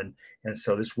I am. And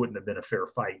so this wouldn't have been a fair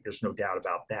fight. There's no doubt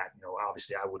about that.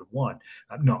 Obviously I would have won.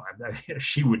 No,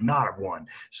 she would not have won.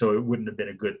 So it wouldn't have been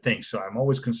a good thing. So I'm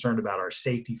always concerned about our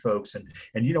safety folks. And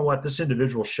you know what? This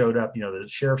individual showed up, the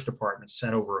sheriff's department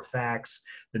sent over a fax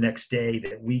the next day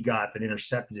that we got that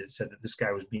intercepted it, said that this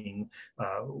guy was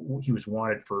he was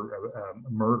wanted for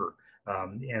murder.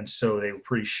 And so they were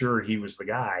pretty sure he was the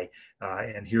guy.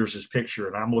 And here's his picture.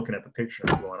 And I'm looking at the picture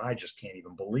and I'm going, I just can't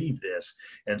even believe this.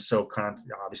 And so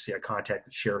obviously I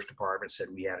contacted the sheriff's department, said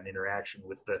we had an interaction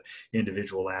with the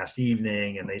individual last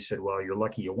evening. And they said, well, you're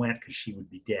lucky you went because she would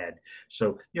be dead.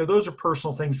 So, those are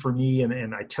personal things for me.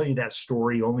 And I tell you that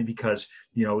story only because,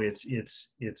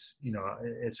 it's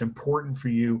important for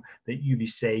you that you be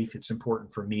safe. It's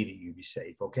important for me that you be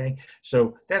safe. Okay.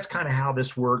 So that's kind of how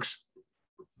this works.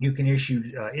 You can issue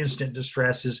instant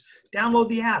distresses. Download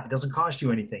the app. It doesn't cost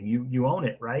you anything. You own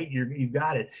it, right? You've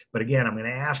got it. But again, I'm going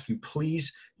to ask you,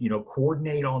 please,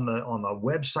 coordinate on the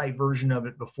website version of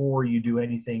it before you do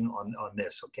anything on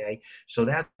this. Okay. So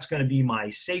that's going to be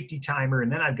my safety timer.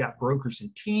 And then I've got brokers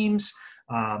and teams.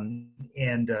 I'm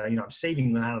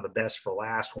saving kind of the best for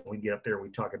last. When we get up there, we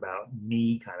talk about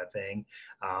me kind of thing.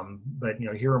 But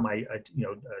here are my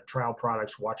trial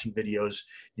products, watching videos,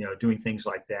 doing things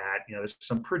like that. There's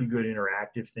some pretty good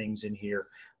interactive things in here.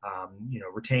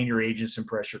 Retain your agents,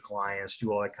 impress your clients,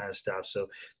 do all that kind of stuff. So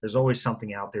there's always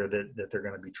something out there that they're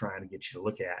going to be trying to get you to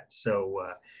look at. So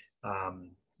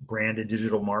branded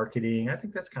digital marketing. I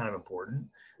think that's kind of important.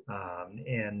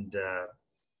 And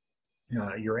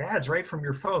your ads right from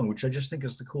your phone, which I just think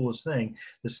is the coolest thing,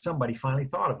 that somebody finally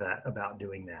thought of that, about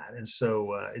doing that. And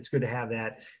so it's good to have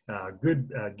that.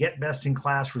 Get best in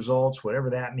class results, whatever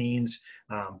that means.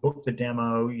 Book the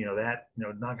demo, that,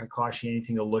 not going to cost you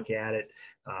anything to look at it.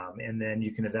 And then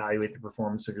you can evaluate the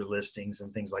performance of your listings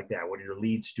and things like that. What are your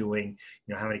leads doing?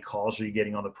 How many calls are you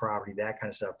getting on the property? That kind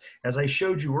of stuff. As I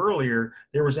showed you earlier,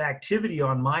 there was activity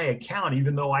on my account,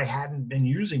 even though I hadn't been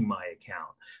using my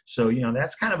account. So,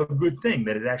 that's kind of a good thing,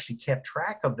 that it actually kept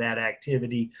track of that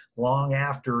activity long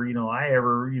after, I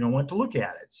ever, went to look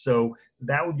at it. So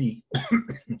that would be,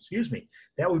 excuse me,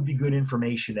 that would be good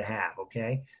information to have.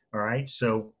 Okay. All right.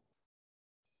 So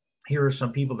here are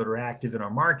some people that are active in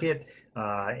our market.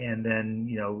 And then,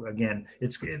 again,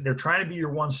 they're trying to be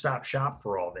your one-stop shop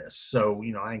for all this. So,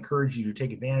 I encourage you to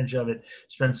take advantage of it,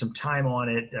 spend some time on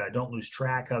it. Don't lose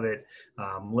track of it.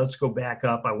 Let's go back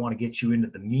up. I want to get you into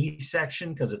the me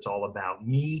section, because it's all about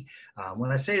me.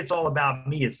 When I say it's all about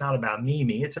me, it's not about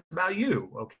me, it's about you.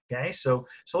 Okay. So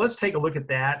let's take a look at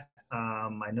that.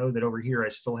 I know that over here I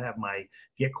still have my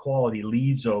Get Quality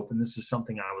Leads open. This is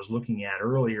something I was looking at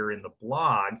earlier in the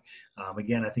blog.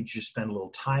 Again, I think you should spend a little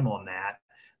time on that.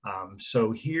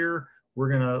 So here we're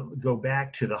going to go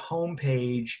back to the home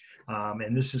page,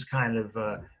 and this is kind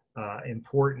of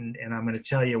important, and I'm going to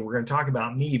tell you, we're going to talk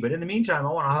about me, but in the meantime,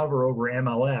 I want to hover over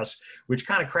MLS, which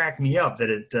kind of cracked me up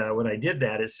that when I did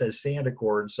that, it says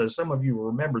Sandacor. And so some of you will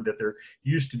remember that there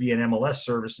used to be an MLS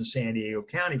service in San Diego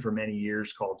County for many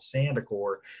years called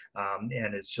Sandacor,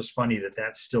 and it's just funny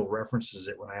that still references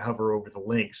it when I hover over the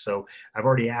link. So I've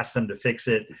already asked them to fix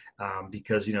it,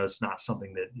 because it's not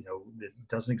something that that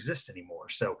doesn't exist anymore.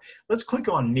 So let's click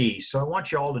on me. So I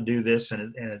want you all to do this,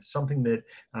 and it's something that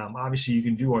obviously you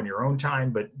can do on your own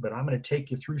time, but I'm going to take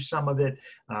you through some of it.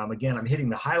 Again, I'm hitting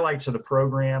the highlights of the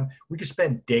program. We could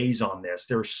spend days on this.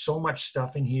 There's so much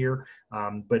stuff in here,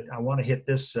 but I want to hit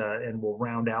this, and we'll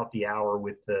round out the hour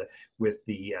with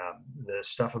the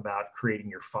stuff about creating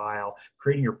your file,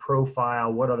 creating your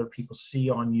profile, what other people see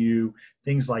on you,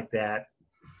 things like that.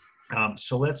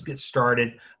 So let's get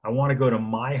started. I want to go to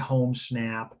My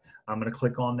Homesnap. I'm going to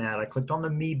click on that. I clicked on the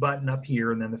Me button up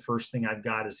here, and then the first thing I've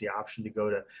got is the option to go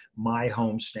to My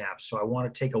Homesnap. So I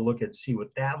want to take a look and see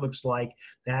what that looks like.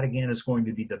 That, again, is going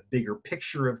to be the bigger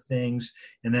picture of things.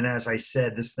 And then, as I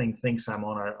said, this thing thinks I'm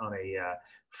on a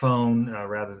phone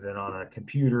rather than on a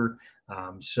computer.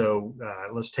 So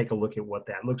let's take a look at what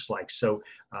that looks like. So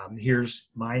here's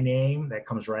my name. That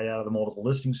comes right out of the multiple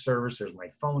listing service. There's my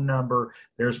phone number.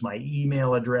 There's my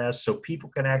email address. So people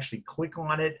can actually click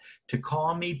on it to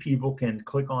call me. People can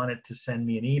click on it to send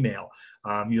me an email.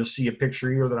 You'll see a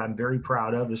picture here that I'm very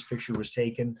proud of. This picture was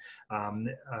taken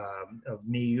of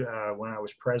me when I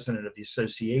was president of the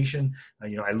association.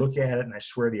 I look at it and I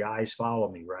swear the eyes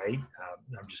follow me, right?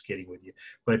 I'm just kidding with you.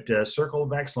 But Circle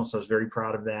of Excellence, I was very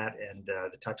proud of that. And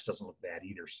the tux doesn't look bad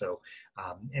either. So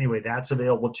anyway, that's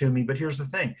available to me. But here's the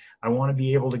thing. I want to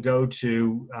be able to go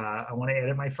to, I want to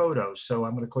edit my photos. So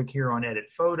I'm going to click here on Edit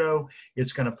Photo.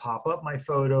 It's going to pop up my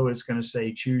photo. It's going to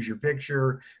say choose your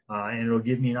picture, and it'll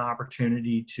give me an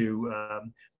opportunity to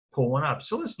pull one up.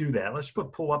 So let's do that. Let's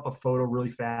pull up a photo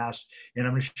really fast, and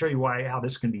I'm going to show you how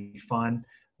this can be fun.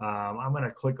 I'm going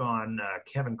to click on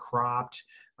Kevin Cropped,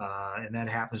 and that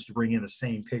happens to bring in the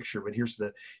same picture. But here's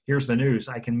the news.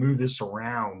 I can move this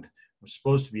around. I'm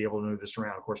supposed to be able to move this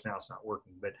around. Of course, now it's not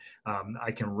working, but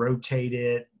I can rotate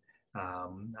it.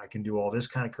 I can do all this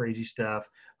kind of crazy stuff.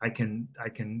 I can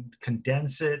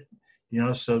condense it,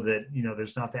 so that,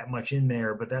 there's not that much in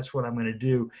there, but that's what I'm going to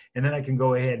do. And then I can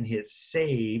go ahead and hit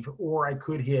save, or I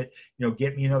could hit,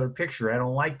 get me another picture. I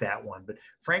don't like that one, but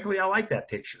frankly, I like that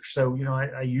picture. So,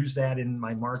 I use that in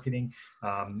my marketing,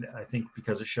 I think,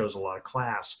 because it shows a lot of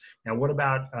class. Now, what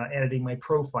about editing my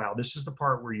profile? This is the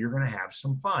part where you're going to have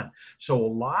some fun. So a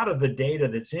lot of the data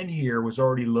that's in here was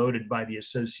already loaded by the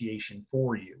association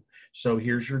for you. So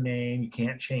here's your name. You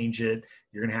can't change it.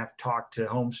 You're going to have to talk to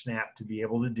Homesnap to be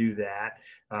able to do that.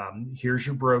 Here's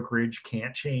your brokerage.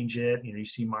 Can't change it. You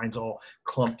see mine's all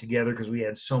clumped together because we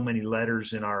had so many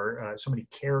letters in our, so many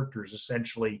characters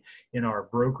essentially in our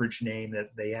brokerage name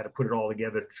that they had to put it all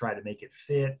together to try to make it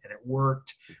fit, and it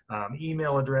worked.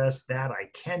 Email address, that I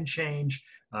can change.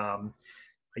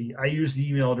 I use the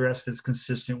email address that's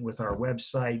consistent with our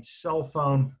website. Cell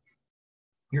phone.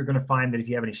 You're going to find that if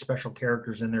you have any special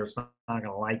characters in there, it's not going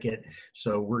to like it.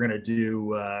 So we're going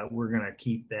to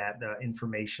keep that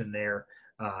information there.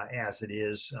 as it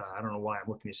is. I don't know why I'm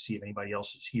looking to see if anybody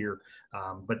else is here.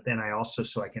 But then I also,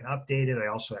 so I can update it. I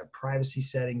also have privacy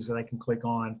settings that I can click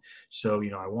on. So,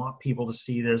 I want people to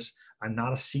see this. I'm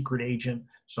not a secret agent,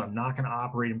 so I'm not going to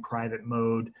operate in private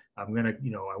mode. I'm going to,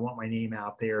 I want my name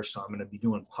out there, so I'm going to be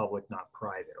doing public, not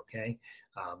private, okay?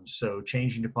 So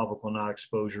changing to public will not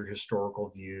expose your historical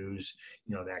views,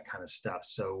 that kind of stuff.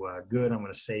 So good, I'm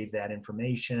going to save that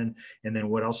information. And then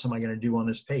what else am I going to do on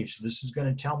this page? So this is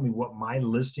going to tell me what my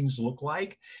listings look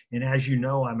like. And as you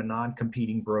know, I'm a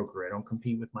non-competing broker. I don't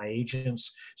compete with my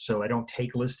agents, so I don't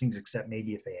take listings except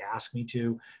maybe if they ask me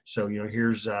to. So,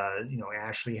 here's,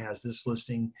 Ashley has this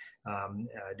listing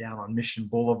down on Mission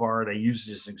Boulevard. I use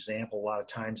it as an example a lot of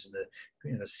times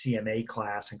in the CMA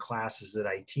class and classes that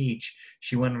I teach.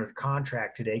 She went under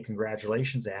contract today.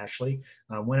 Congratulations, Ashley.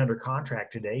 Went under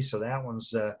contract today. So that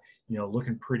one's,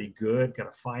 looking pretty good. Got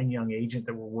a fine young agent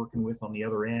that we're working with on the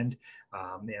other end.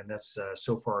 And that's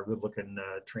so far a good looking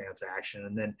transaction.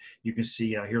 And then you can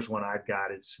see, here's one I've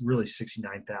got. It's really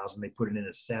 69,000. They put it in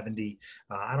at 70.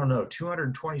 I don't know,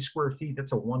 220 square feet.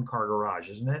 That's a one-car garage,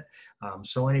 isn't it?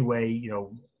 So anyway,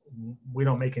 we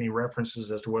don't make any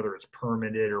references as to whether it's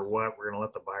permitted or what. We're going to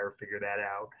let the buyer figure that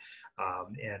out.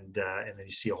 And then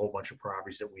you see a whole bunch of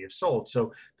properties that we have sold.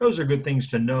 So those are good things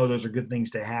to know. Those are good things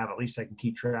to have. At least I can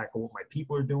keep track of what my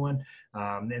people are doing.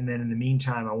 And then in the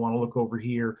meantime, I want to look over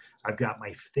here. I've got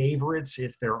my favorites,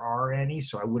 if there are any.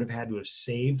 So I would have had to have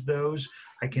saved those.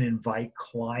 I can invite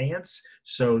clients.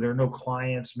 So there are no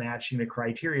clients matching the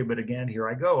criteria. But again, here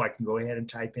I go. I can go ahead and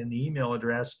type in the email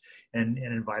address and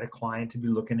invite a client to be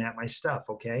looking at my stuff.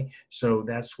 Okay. So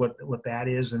that's what that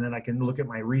is. And then I can look at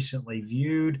my recently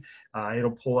viewed.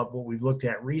 It'll pull up what we've looked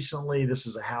at recently. This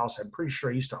is a house. I'm pretty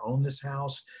sure I used to own this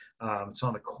house. It's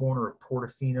on the corner of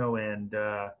Portofino and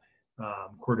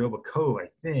Cordova Cove, I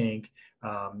think.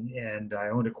 And I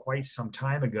owned it quite some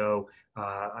time ago.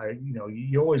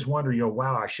 You always wonder,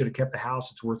 wow, I should have kept the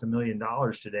house. It's worth $1 million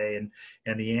today.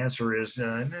 And the answer is,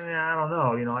 I don't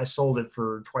know. I sold it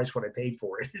for twice what I paid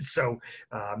for it. So,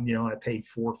 I paid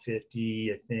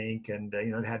 $450, I think. And,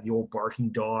 it had the old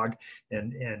barking dog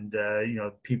and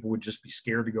people would just be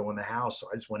scared to go in the house. So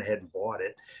I just went ahead and bought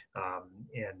it.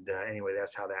 Anyway,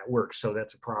 that's how that works. So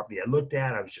that's a property I looked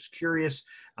at. I was just curious.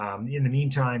 In the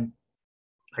meantime,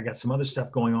 I got some other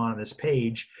stuff going on this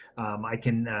page. I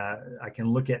can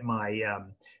look at my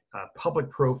public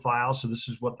profile. So this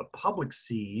is what the public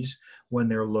sees when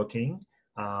they're looking.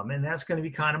 And that's going to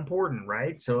be kind of important,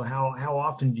 right? So how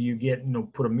often do you get,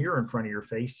 put a mirror in front of your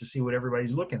face to see what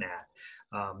everybody's looking at?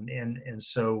 And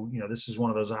so, this is one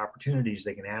of those opportunities.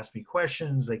 They can ask me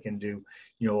questions. They can do,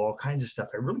 all kinds of stuff.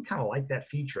 I really kind of like that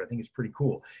feature. I think it's pretty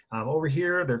cool. Over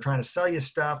here, they're trying to sell you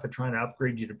stuff. They're trying to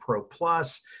upgrade you to Pro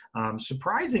Plus.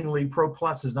 Surprisingly, Pro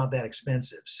Plus is not that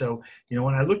expensive. So,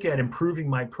 when I look at improving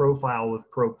my profile with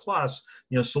Pro Plus,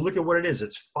 so look at what it is.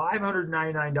 It's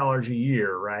 $599 a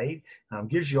year, right?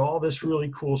 Gives you all this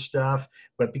really cool stuff.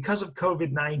 But because of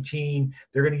COVID-19,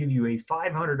 they're going to give you a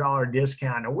 $500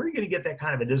 discount. Now, where are you going to get that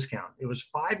kind of a discount? It was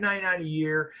 $599 a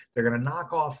year. They're going to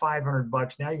knock off $500.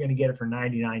 Now you're going to get it for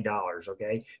 $99,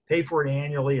 okay? Pay for it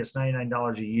annually, it's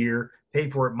 $99 a year.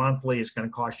 Pay for it monthly, it's going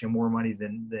to cost you more money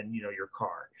than your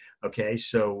car, okay?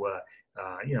 So,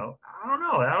 I don't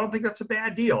know. I don't think that's a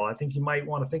bad deal. I think you might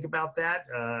want to think about that.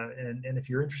 And if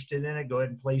you're interested in it, go ahead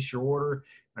and place your order.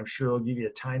 I'm sure they'll give you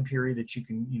a time period that you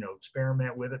can,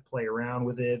 experiment with it, play around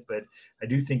with it. But I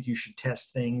do think you should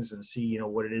test things and see,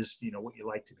 what it is, what you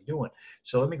like to be doing.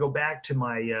 So let me go back to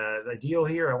my deal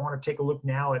here. I want to take a look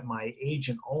now at my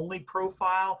agent only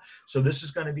profile. So this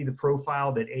is going to be the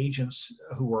profile that agents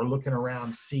who are looking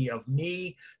around see of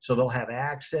me. So they'll have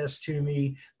access to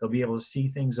me. They'll be able to see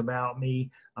things about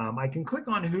me. I can click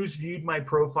on who's viewed my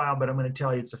profile, but I'm going to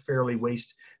tell you it's a fairly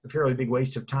big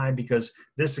waste of time, because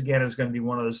this again is going to be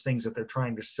one of those things that they're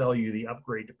trying to sell you the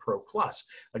upgrade to Pro Plus.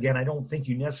 Again, I don't think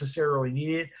you necessarily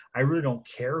need it. I really don't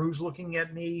care who's looking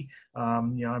at me. I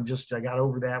got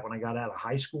over that when I got out of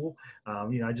high school.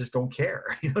 I just don't care.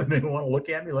 If they want to look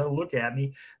at me, let them look at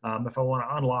me. If I want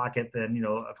to unlock it, then,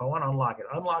 if I want to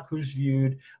unlock who's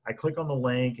viewed, I click on the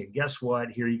link, and guess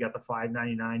what? Here you got the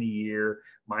 $599 a year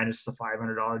minus the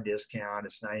 $500 discount.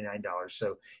 It's $99.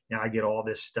 So now I get all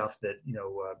this stuff that,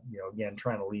 again,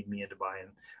 trying to lead me into buying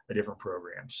a different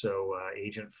program. So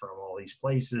agent from all these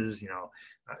places,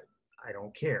 I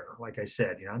don't care. Like I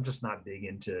said, I'm just not big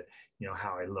into,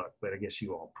 how I look, but I guess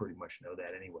you all pretty much know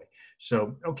that anyway.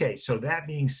 So, okay. So that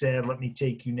being said, let me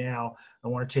take you now. I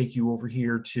want to take you over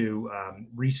here to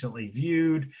recently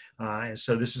viewed. And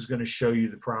so this is going to show you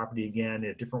the property again,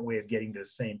 a different way of getting to the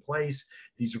same place.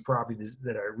 These are properties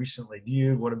that I recently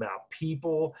viewed. What about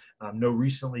people? No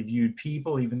recently viewed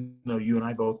people, even though you and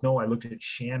I both know. I looked at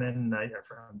Shannon. I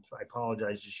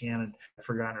apologize to Shannon. I've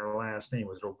forgotten her last name.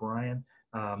 Was it O'Brien?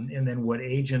 And then what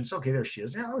agents? Okay, there she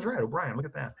is. Yeah, I was right, O'Brien. Look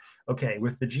at that. Okay,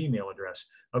 with the Gmail address.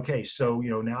 Okay, so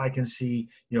now I can see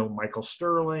Michael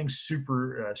Sterling,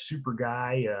 super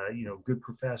guy, good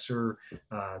professor,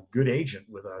 good agent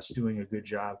with us, doing a good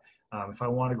job. If I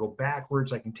want to go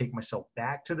backwards, I can take myself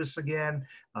back to this again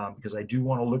because I do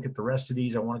want to look at the rest of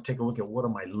these. I want to take a look at what do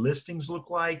my listings look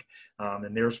like.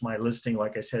 And there's my listing.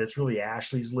 Like I said, it's really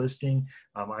Ashley's listing.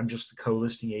 I'm just the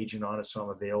co-listing agent on it, so I'm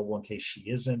available in case she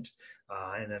isn't.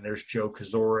 And then there's Joe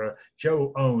Kazora.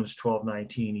 Joe owns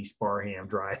 1219 East Barham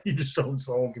Drive. He just owns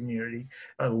the whole community.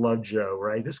 I love Joe,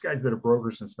 right? This guy's been a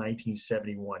broker since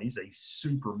 1971. He's a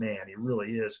super man. He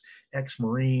really is.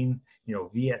 Ex-Marine,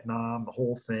 Vietnam, the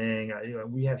whole thing.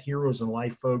 We have heroes in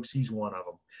life, folks. He's one of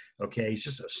them. Okay, he's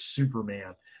just a super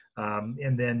man.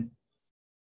 And then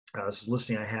this is a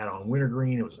listing I had on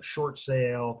Wintergreen. It was a short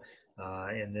sale.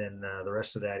 And then the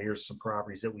rest of that, here's some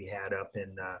properties that we had up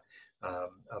in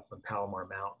Palomar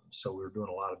Mountain. So we were doing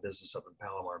a lot of business up in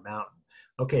Palomar Mountain.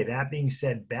 Okay, that being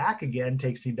said, back again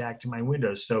takes me back to my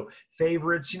windows. So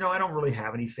favorites, I don't really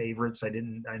have any favorites. I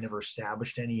never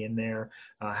established any in there.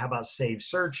 How about saved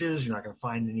searches? You're not going to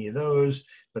find any of those,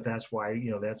 but that's why,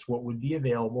 that's what would be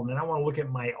available. And then I want to look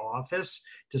at my office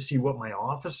to see what my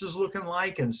office is looking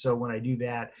like. And so when I do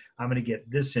that, I'm going to get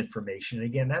this information. And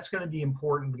again, that's going to be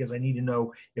important because I need to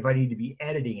know if I need to be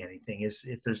editing anything,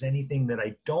 if there's anything that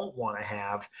I don't want to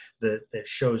have that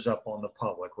shows up on the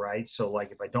public, right? So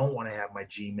like if I don't want to have my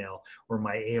Gmail or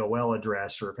my AOL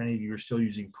address, or if any of you are still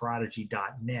using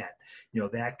prodigy.net,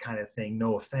 that kind of thing,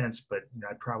 no offense, but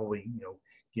I'd probably,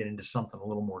 get into something a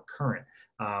little more current.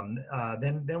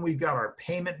 Then we've got our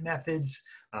payment methods.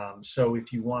 So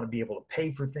if you want to be able to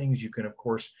pay for things, you can of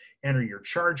course enter your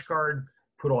charge card,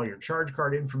 put all your charge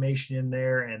card information in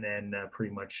there, and then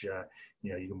pretty much,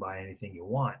 you can buy anything you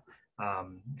want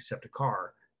except a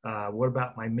car. What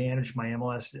about manage my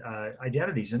MLS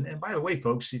identities? And by the way,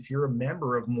 folks, if you're a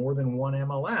member of more than one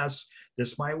MLS,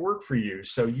 this might work for you.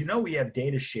 So, we have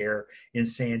data share in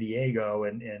San Diego,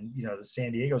 and the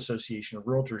San Diego Association of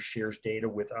Realtors shares data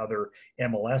with other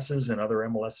MLSs, and other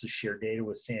MLSs share data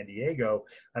with San Diego.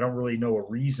 I don't really know a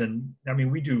reason. I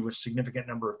mean, we do a significant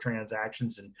number of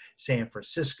transactions in San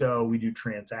Francisco. We do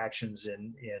transactions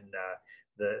in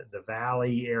the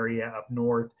Valley area up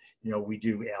north. We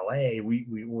do LA,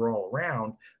 we're all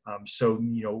around. So,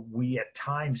 we at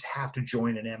times have to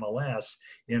join an MLS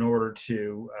in order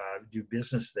to do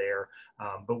business there.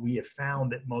 But we have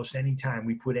found that most anytime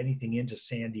we put anything into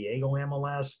San Diego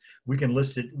MLS, we can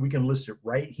list it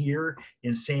right here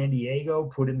in San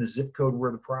Diego, put in the zip code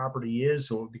where the property is.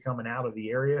 So it would be coming out of the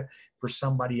area for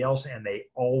somebody else, and they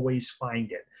always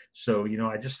find it. So,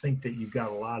 I just think that you've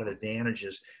got a lot of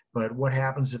advantages. But what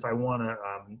happens if I want to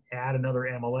add another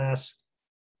MLS?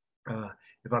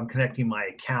 If I'm connecting my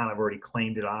account, I've already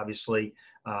claimed it, obviously.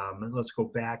 Let's go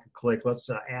back and click. Let's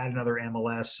add another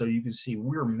MLS. So you can see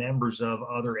we're members of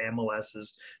other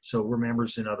MLSs. So we're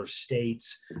members in other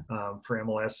states for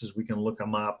MLSs. We can look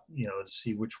them up, to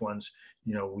see which ones,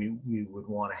 we would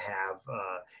want to have.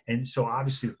 And so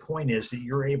obviously the point is that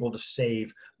you're able to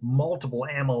save multiple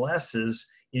MLSs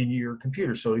in your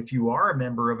computer. So if you are a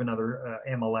member of another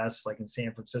MLS, like in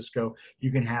San Francisco,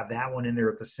 you can have that one in there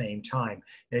at the same time.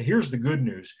 Now, here's the good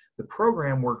news. The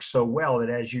program works so well that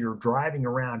as you're driving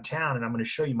around town, and I'm going to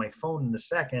show you my phone in a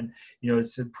second,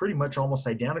 it's pretty much almost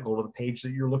identical to the page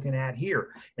that you're looking at here.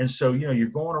 And so, you're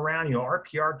going around,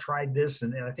 RPR tried this,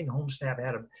 and I think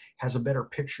Homesnap has a better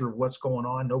picture of what's going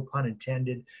on, no pun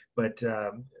intended, but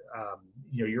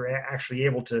you're actually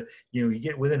able to, you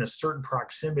get within a certain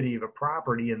proximity of a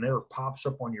property, and there it pops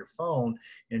up on your phone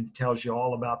and tells you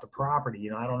all about the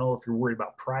property. I don't know if you're worried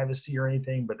about privacy or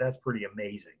anything, but that's pretty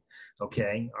amazing.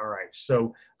 Okay. All right.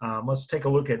 So let's take a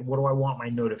look at what do I want my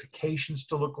notifications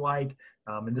to look like.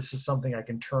 And this is something I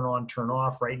can turn on, turn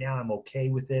off. Right now, I'm okay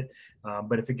with it.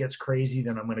 But if it gets crazy,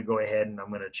 then I'm going to go ahead and I'm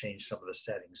going to change some of the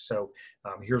settings. So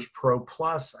here's Pro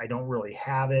Plus. I don't really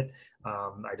have it.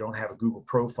 I don't have a Google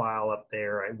profile up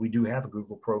there. We do have a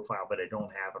Google profile, but I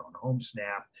don't have it on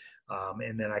Homesnap.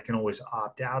 And then I can always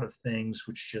opt out of things,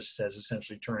 which just says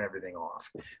essentially turn everything off.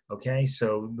 Okay,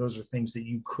 so those are things that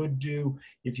you could do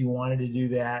if you wanted to do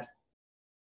that.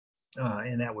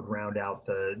 And that would round out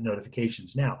the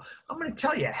notifications. Now, I'm going to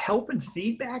tell you, help and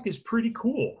feedback is pretty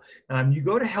cool. You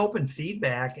go to help and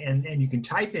feedback and you can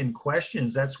type in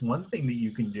questions. That's one thing that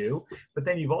you can do. But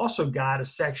then you've also got a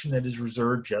section that is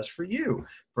reserved just for you,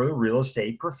 for the real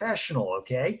estate professional,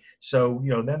 okay? So,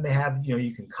 then they have,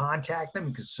 you can contact them,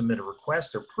 you can submit a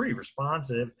request. They're pretty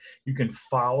responsive. You can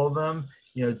follow them,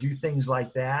 do things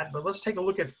like that. But let's take a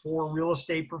look at for real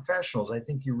estate professionals. I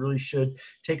think you really should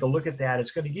take a look at that.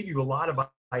 It's going to give you a lot of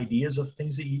ideas of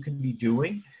things that you can be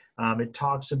doing. It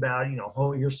talks about,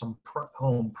 here's some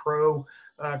home pro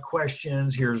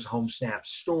questions. Here's Homesnap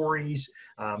stories.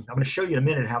 I'm going to show you in a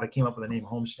minute how they came up with the name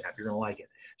Homesnap. You're going to like it.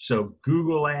 So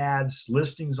Google ads,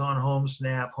 listings on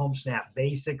Homesnap, Homesnap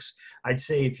basics. I'd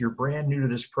say if you're brand new to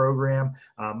this program,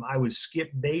 I would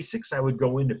skip basics. I would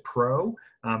go into pro.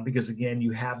 Because again,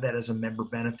 you have that as a member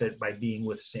benefit by being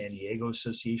with San Diego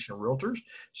Association of Realtors.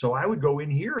 So I would go in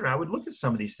here and I would look at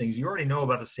some of these things. You already know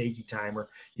about the safety timer.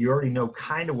 You already know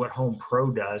kind of what Home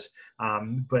Pro does,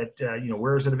 but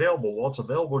where is it available? Well, it's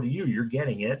available to you. You're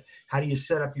getting it. How do you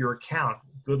set up your account?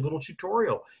 Good little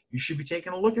tutorial. You should be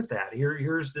taking a look at that.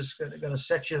 Here's this going to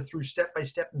set you through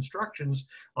step-by-step instructions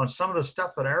on some of the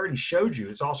stuff that I already showed you.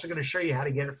 It's also going to show you how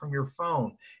to get it from your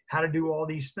phone, how to do all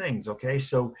these things, okay?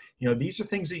 So, these are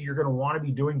things that you're going to want to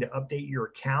be doing to update your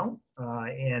account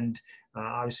and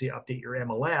obviously update your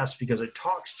MLS because it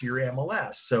talks to your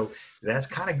MLS. So that's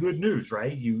kind of good news,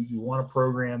 right? You want a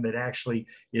program that actually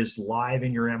is live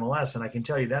in your MLS. And I can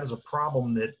tell you that is a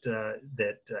problem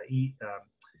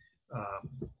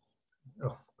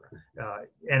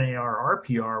NAR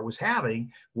RPR was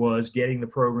having, was getting the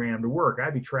program to work.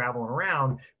 I'd be traveling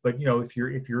around, but if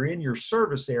you're in your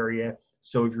service area,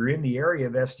 so if you're in the area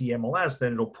of SDMLS,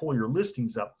 then it'll pull your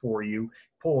listings up for you,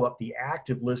 pull up the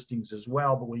active listings as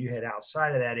well. But when you head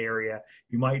outside of that area,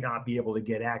 you might not be able to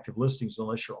get active listings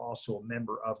unless you're also a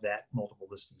member of that multiple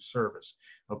listing service.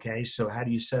 Okay, so how do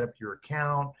you set up your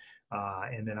account?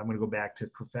 And then I'm going to go back to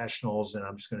professionals and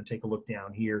I'm just going to take a look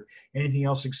down here. Anything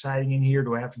else exciting in here?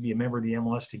 Do I have to be a member of the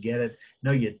MLS to get it?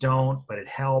 No, you don't, but it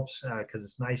helps because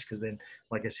it's nice because then,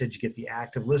 like I said, you get the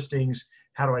active listings.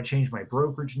 How do I change my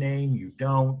brokerage name? You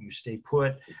don't. You stay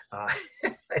put.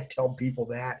 I tell people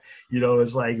that,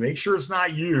 it's like, make sure it's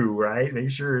not you, right?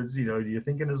 Make sure it's, you're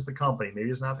thinking it's the company. Maybe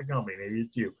it's not the company. Maybe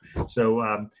it's you.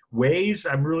 So Waze,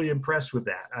 I'm really impressed with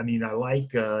that. I mean, I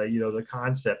like, the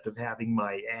concept of having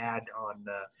my ad on,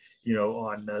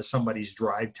 on somebody's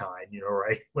drive time,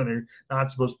 right? When they're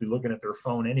not supposed to be looking at their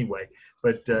phone anyway.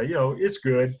 But, it's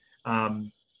good.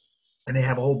 And they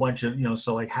have a whole bunch of,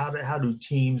 so like how do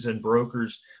teams and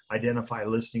brokers identify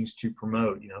listings to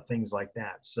promote, things like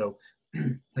that. So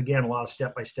again, a lot of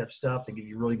step-by-step stuff. They give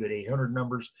you really good 800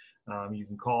 numbers. You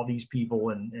can call these people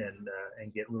and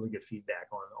get really good feedback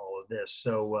on all of this.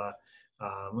 So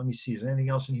let me see, is there anything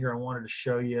else in here I wanted to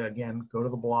show you? Again, go to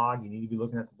the blog. You need to be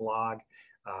looking at the blog.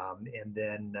 And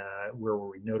then where were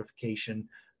we? Notification.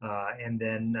 And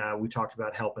then we talked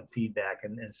about help and feedback.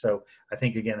 And so I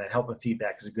think, again, that help and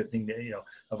feedback is a good thing to,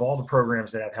 of all the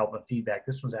programs that have help and feedback,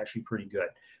 this one's actually pretty good.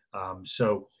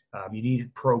 You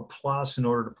need Pro Plus in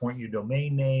order to point your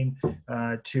domain name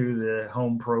to the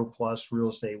Home Pro Plus real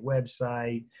estate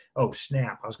website. Oh,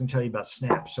 Snap. I was going to tell you about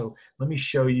Snap. So let me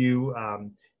show you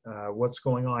what's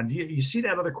going on. Do you see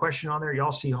that other question on there?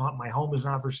 Y'all see my home is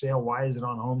not for sale. Why is it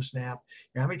on Homesnap?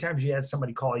 How many times you had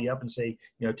somebody call you up and say,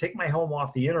 take my home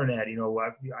off the internet.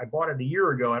 I bought it a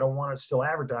year ago. I don't want it still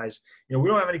advertised. We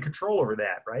don't have any control over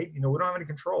that, right? We don't have any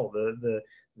control.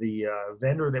 The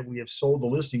vendor that we have sold the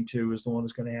listing to is the one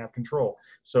that's going to have control.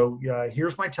 So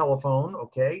here's my telephone.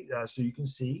 Okay. So you can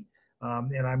see,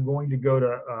 and I'm going to go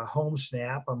to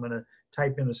Homesnap. I'm going to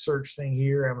type in the search thing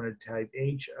here. I'm going to type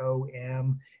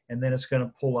HOM, and then it's going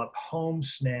to pull up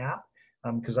Homesnap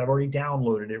because I've already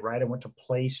downloaded it, right? I went to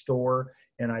Play Store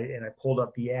and I pulled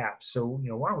up the app. So,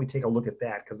 why don't we take a look at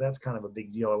that? Because that's kind of a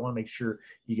big deal. I want to make sure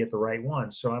you get the right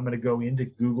one. So I'm going to go into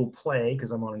Google Play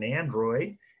because I'm on an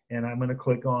Android, and I'm going to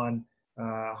click on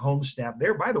Homesnap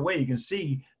there. By the way, you can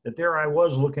see that there I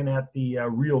was looking at the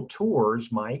Real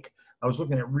Tours, Mike. I was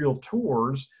looking at Real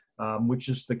Tours, which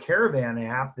is the caravan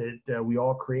app that we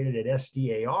all created at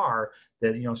SDAR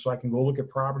that, so I can go look at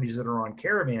properties that are on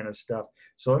caravan and stuff.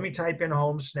 So let me type in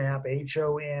Homesnap,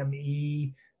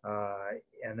 HOME,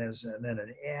 and then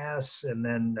an S, and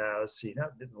then let's see, no,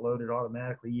 it didn't load it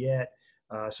automatically yet.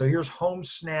 So here's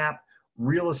Homesnap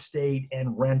Real Estate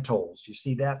and Rentals. You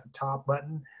see that, the top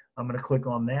button? I'm going to click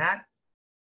on that,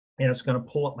 and it's going to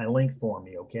pull up my link for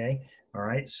me, okay? All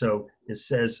right, so it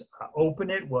says open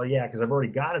it. Well, yeah, because I've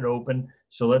already got it open.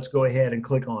 So let's go ahead and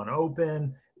click on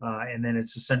open, and then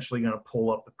it's essentially going to pull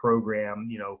up the program,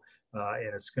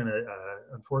 and it's going to,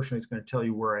 unfortunately, it's going to tell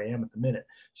you where I am at the minute.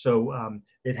 So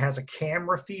it has a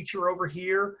camera feature over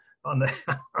here on the,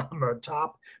 on the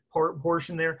top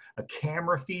portion there, a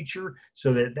camera feature,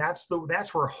 so that's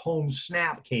where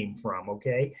Homesnap came from.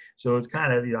 Okay, so it's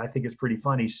kind of, I think it's pretty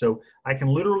funny. So I can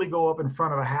literally go up in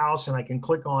front of a house and I can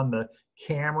click on the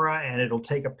camera and it'll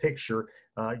take a picture.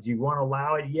 Do you want to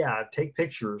allow it? Yeah, take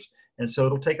pictures. And so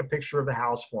it'll take a picture of the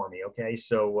house for me. Okay,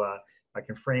 so I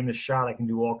can frame the shot. I can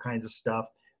do all kinds of stuff.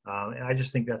 And I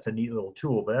just think that's a neat little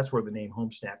tool, but that's where the name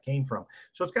Homesnap came from.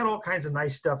 So it's got all kinds of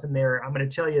nice stuff in there. I'm going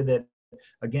to tell you that,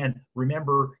 again,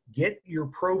 remember, get your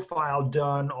profile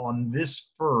done on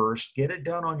this first. Get it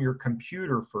done on your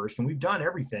computer first. And we've done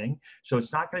everything. So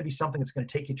it's not going to be something that's going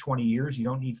to take you 20 years. You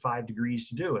don't need 5 degrees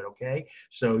to do it, okay?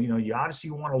 So, you obviously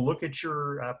want to look at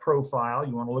your profile.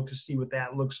 You want to look to see what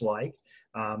that looks like.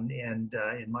 In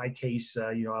my case,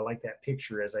 I like that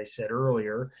picture, as I said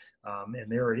earlier, and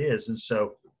there it is. And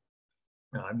so,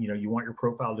 you want your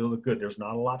profile to look good. There's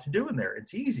not a lot to do in there.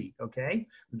 It's easy, okay?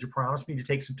 Would you promise me to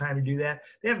take some time to do that?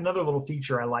 They have another little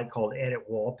feature I like called Edit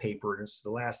Wallpaper, and it's the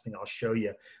last thing I'll show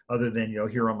you, other than,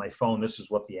 here on my phone, this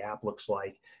is what the app looks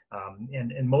like.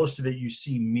 And most of it you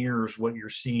see mirrors what you're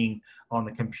seeing on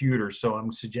the computer. So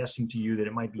I'm suggesting to you that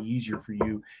it might be easier for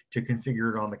you to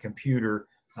configure it on the computer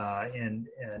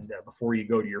before you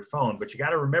go to your phone, but you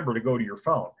got to remember to go to your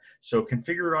phone. So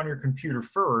configure it on your computer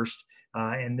first,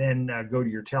 and then go to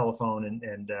your telephone,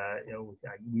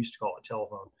 we used to call it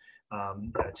telephone,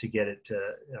 to get it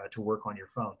to work on your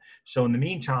phone. So in the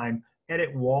meantime,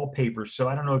 edit wallpapers. So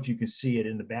I don't know if you can see it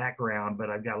in the background, but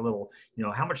I've got a little,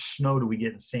 how much snow do we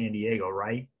get in San Diego,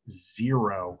 right?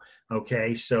 0.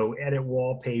 Okay, so edit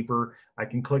wallpaper, I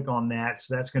can click on that.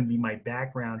 So that's going to be my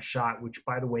background shot, which,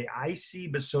 by the way, I see,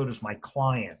 but so does my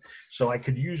client. So I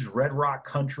could use Red Rock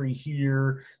Country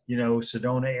here,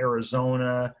 Sedona,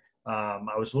 Arizona.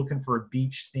 I was looking for a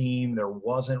beach theme. There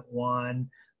wasn't one.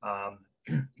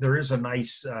 There is a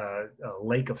nice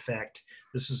lake effect.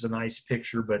 This is a nice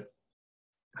picture, but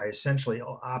I essentially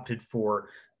opted for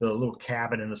the little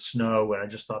cabin in the snow, and I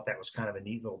just thought that was kind of a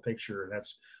neat little picture, and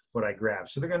that's what I grabbed.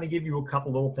 So they're going to give you a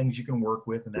couple little things you can work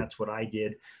with, and that's what I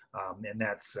did. And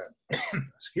that's,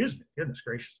 excuse me, goodness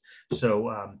gracious.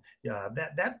 So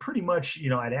that pretty much,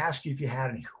 I'd ask you if you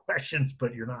had any questions,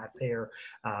 but you're not there.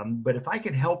 But if I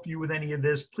can help you with any of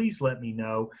this, please let me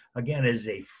know. Again, it is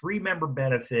a free member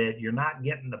benefit. You're not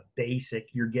getting the basic,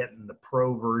 you're getting the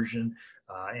pro version.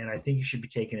 And I think you should be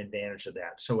taking advantage of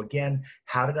that. So again,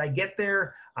 how did I get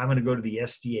there? I'm going to go to the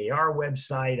SDAR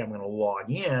website. I'm going to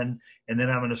log in, and then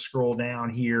I'm going to scroll down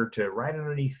here to right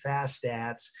underneath Fast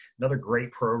Stats, another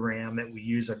great program that we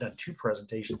use. I've done 2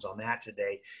 presentations on that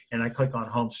today, and I click on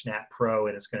Homesnap Pro,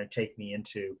 and it's going to take me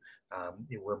into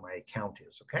where my account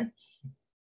is, okay?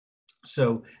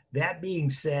 So that being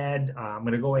said, I'm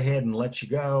going to go ahead and let you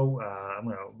go. I'm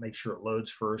going to make sure it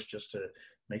loads first just to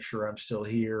make sure I'm still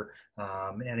here.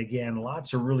 And again,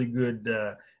 lots of really good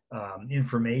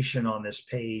information on this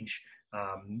page.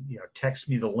 Text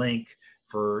me the link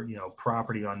for,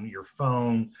 property on your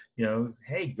phone.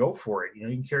 Hey, go for it. You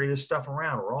can carry this stuff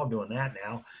around. We're all doing that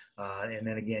now. And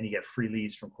then again, you get free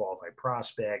leads from qualified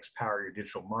prospects, power your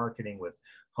digital marketing with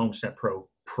Homesnap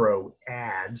Pro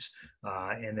ads,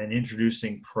 and then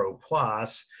introducing Pro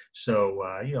Plus. So,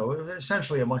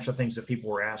 essentially a bunch of things that people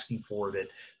were asking for that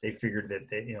they figured that,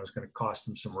 it's going to cost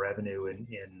them some revenue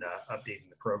in updating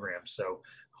the program. So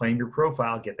claim your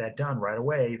profile, get that done right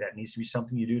away. That needs to be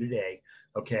something you do today.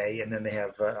 Okay. And then they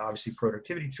have obviously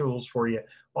productivity tools for you,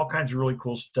 all kinds of really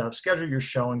cool stuff. Schedule your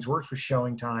showings, works with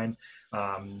showing time.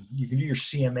 You can do your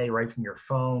CMA right from your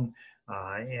phone.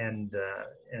 And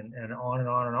on and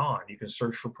on and on. You can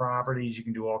search for properties. You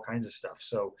can do all kinds of stuff.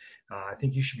 So I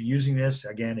think you should be using this.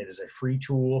 Again, it is a free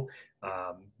tool.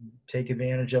 Take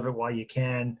advantage of it while you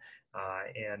can.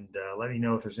 And let me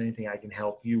know if there's anything I can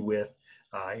help you with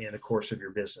in the course of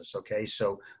your business. Okay,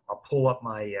 so I'll pull up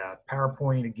my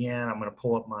PowerPoint again. I'm going to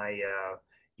pull up my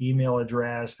email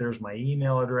address. There's my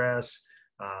email address.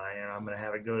 And I'm going to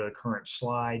have it go to the current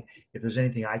slide. If there's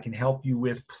anything I can help you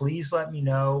with, please let me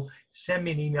know. Send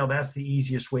me an email. That's the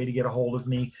easiest way to get a hold of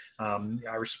me.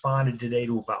 I responded today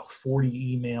to about 40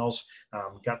 emails.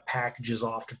 Got packages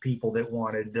off to people that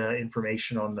wanted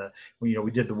information on the, we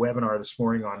did the webinar this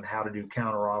morning on how to do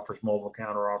counter offers, mobile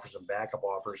counter offers, and backup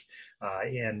offers. I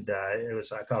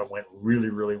thought it went really,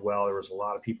 really well. There was a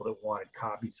lot of people that wanted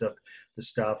copies of the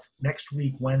stuff. Next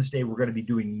week, Wednesday, we're going to be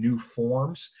doing new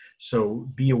forms. So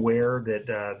be aware that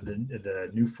the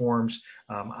new forms,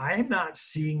 I am not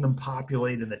seeing them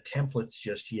populate in the templates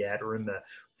just yet or in the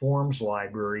forms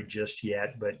library just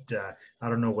yet, but I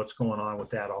don't know what's going on with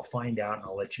that. I'll find out and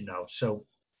I'll let you know. So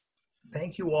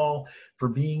thank you all for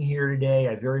being here today.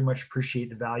 I very much appreciate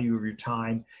the value of your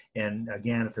time. And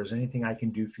again, if there's anything I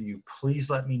can do for you, please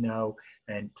let me know.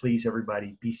 And please,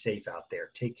 everybody, be safe out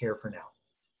there. Take care for now.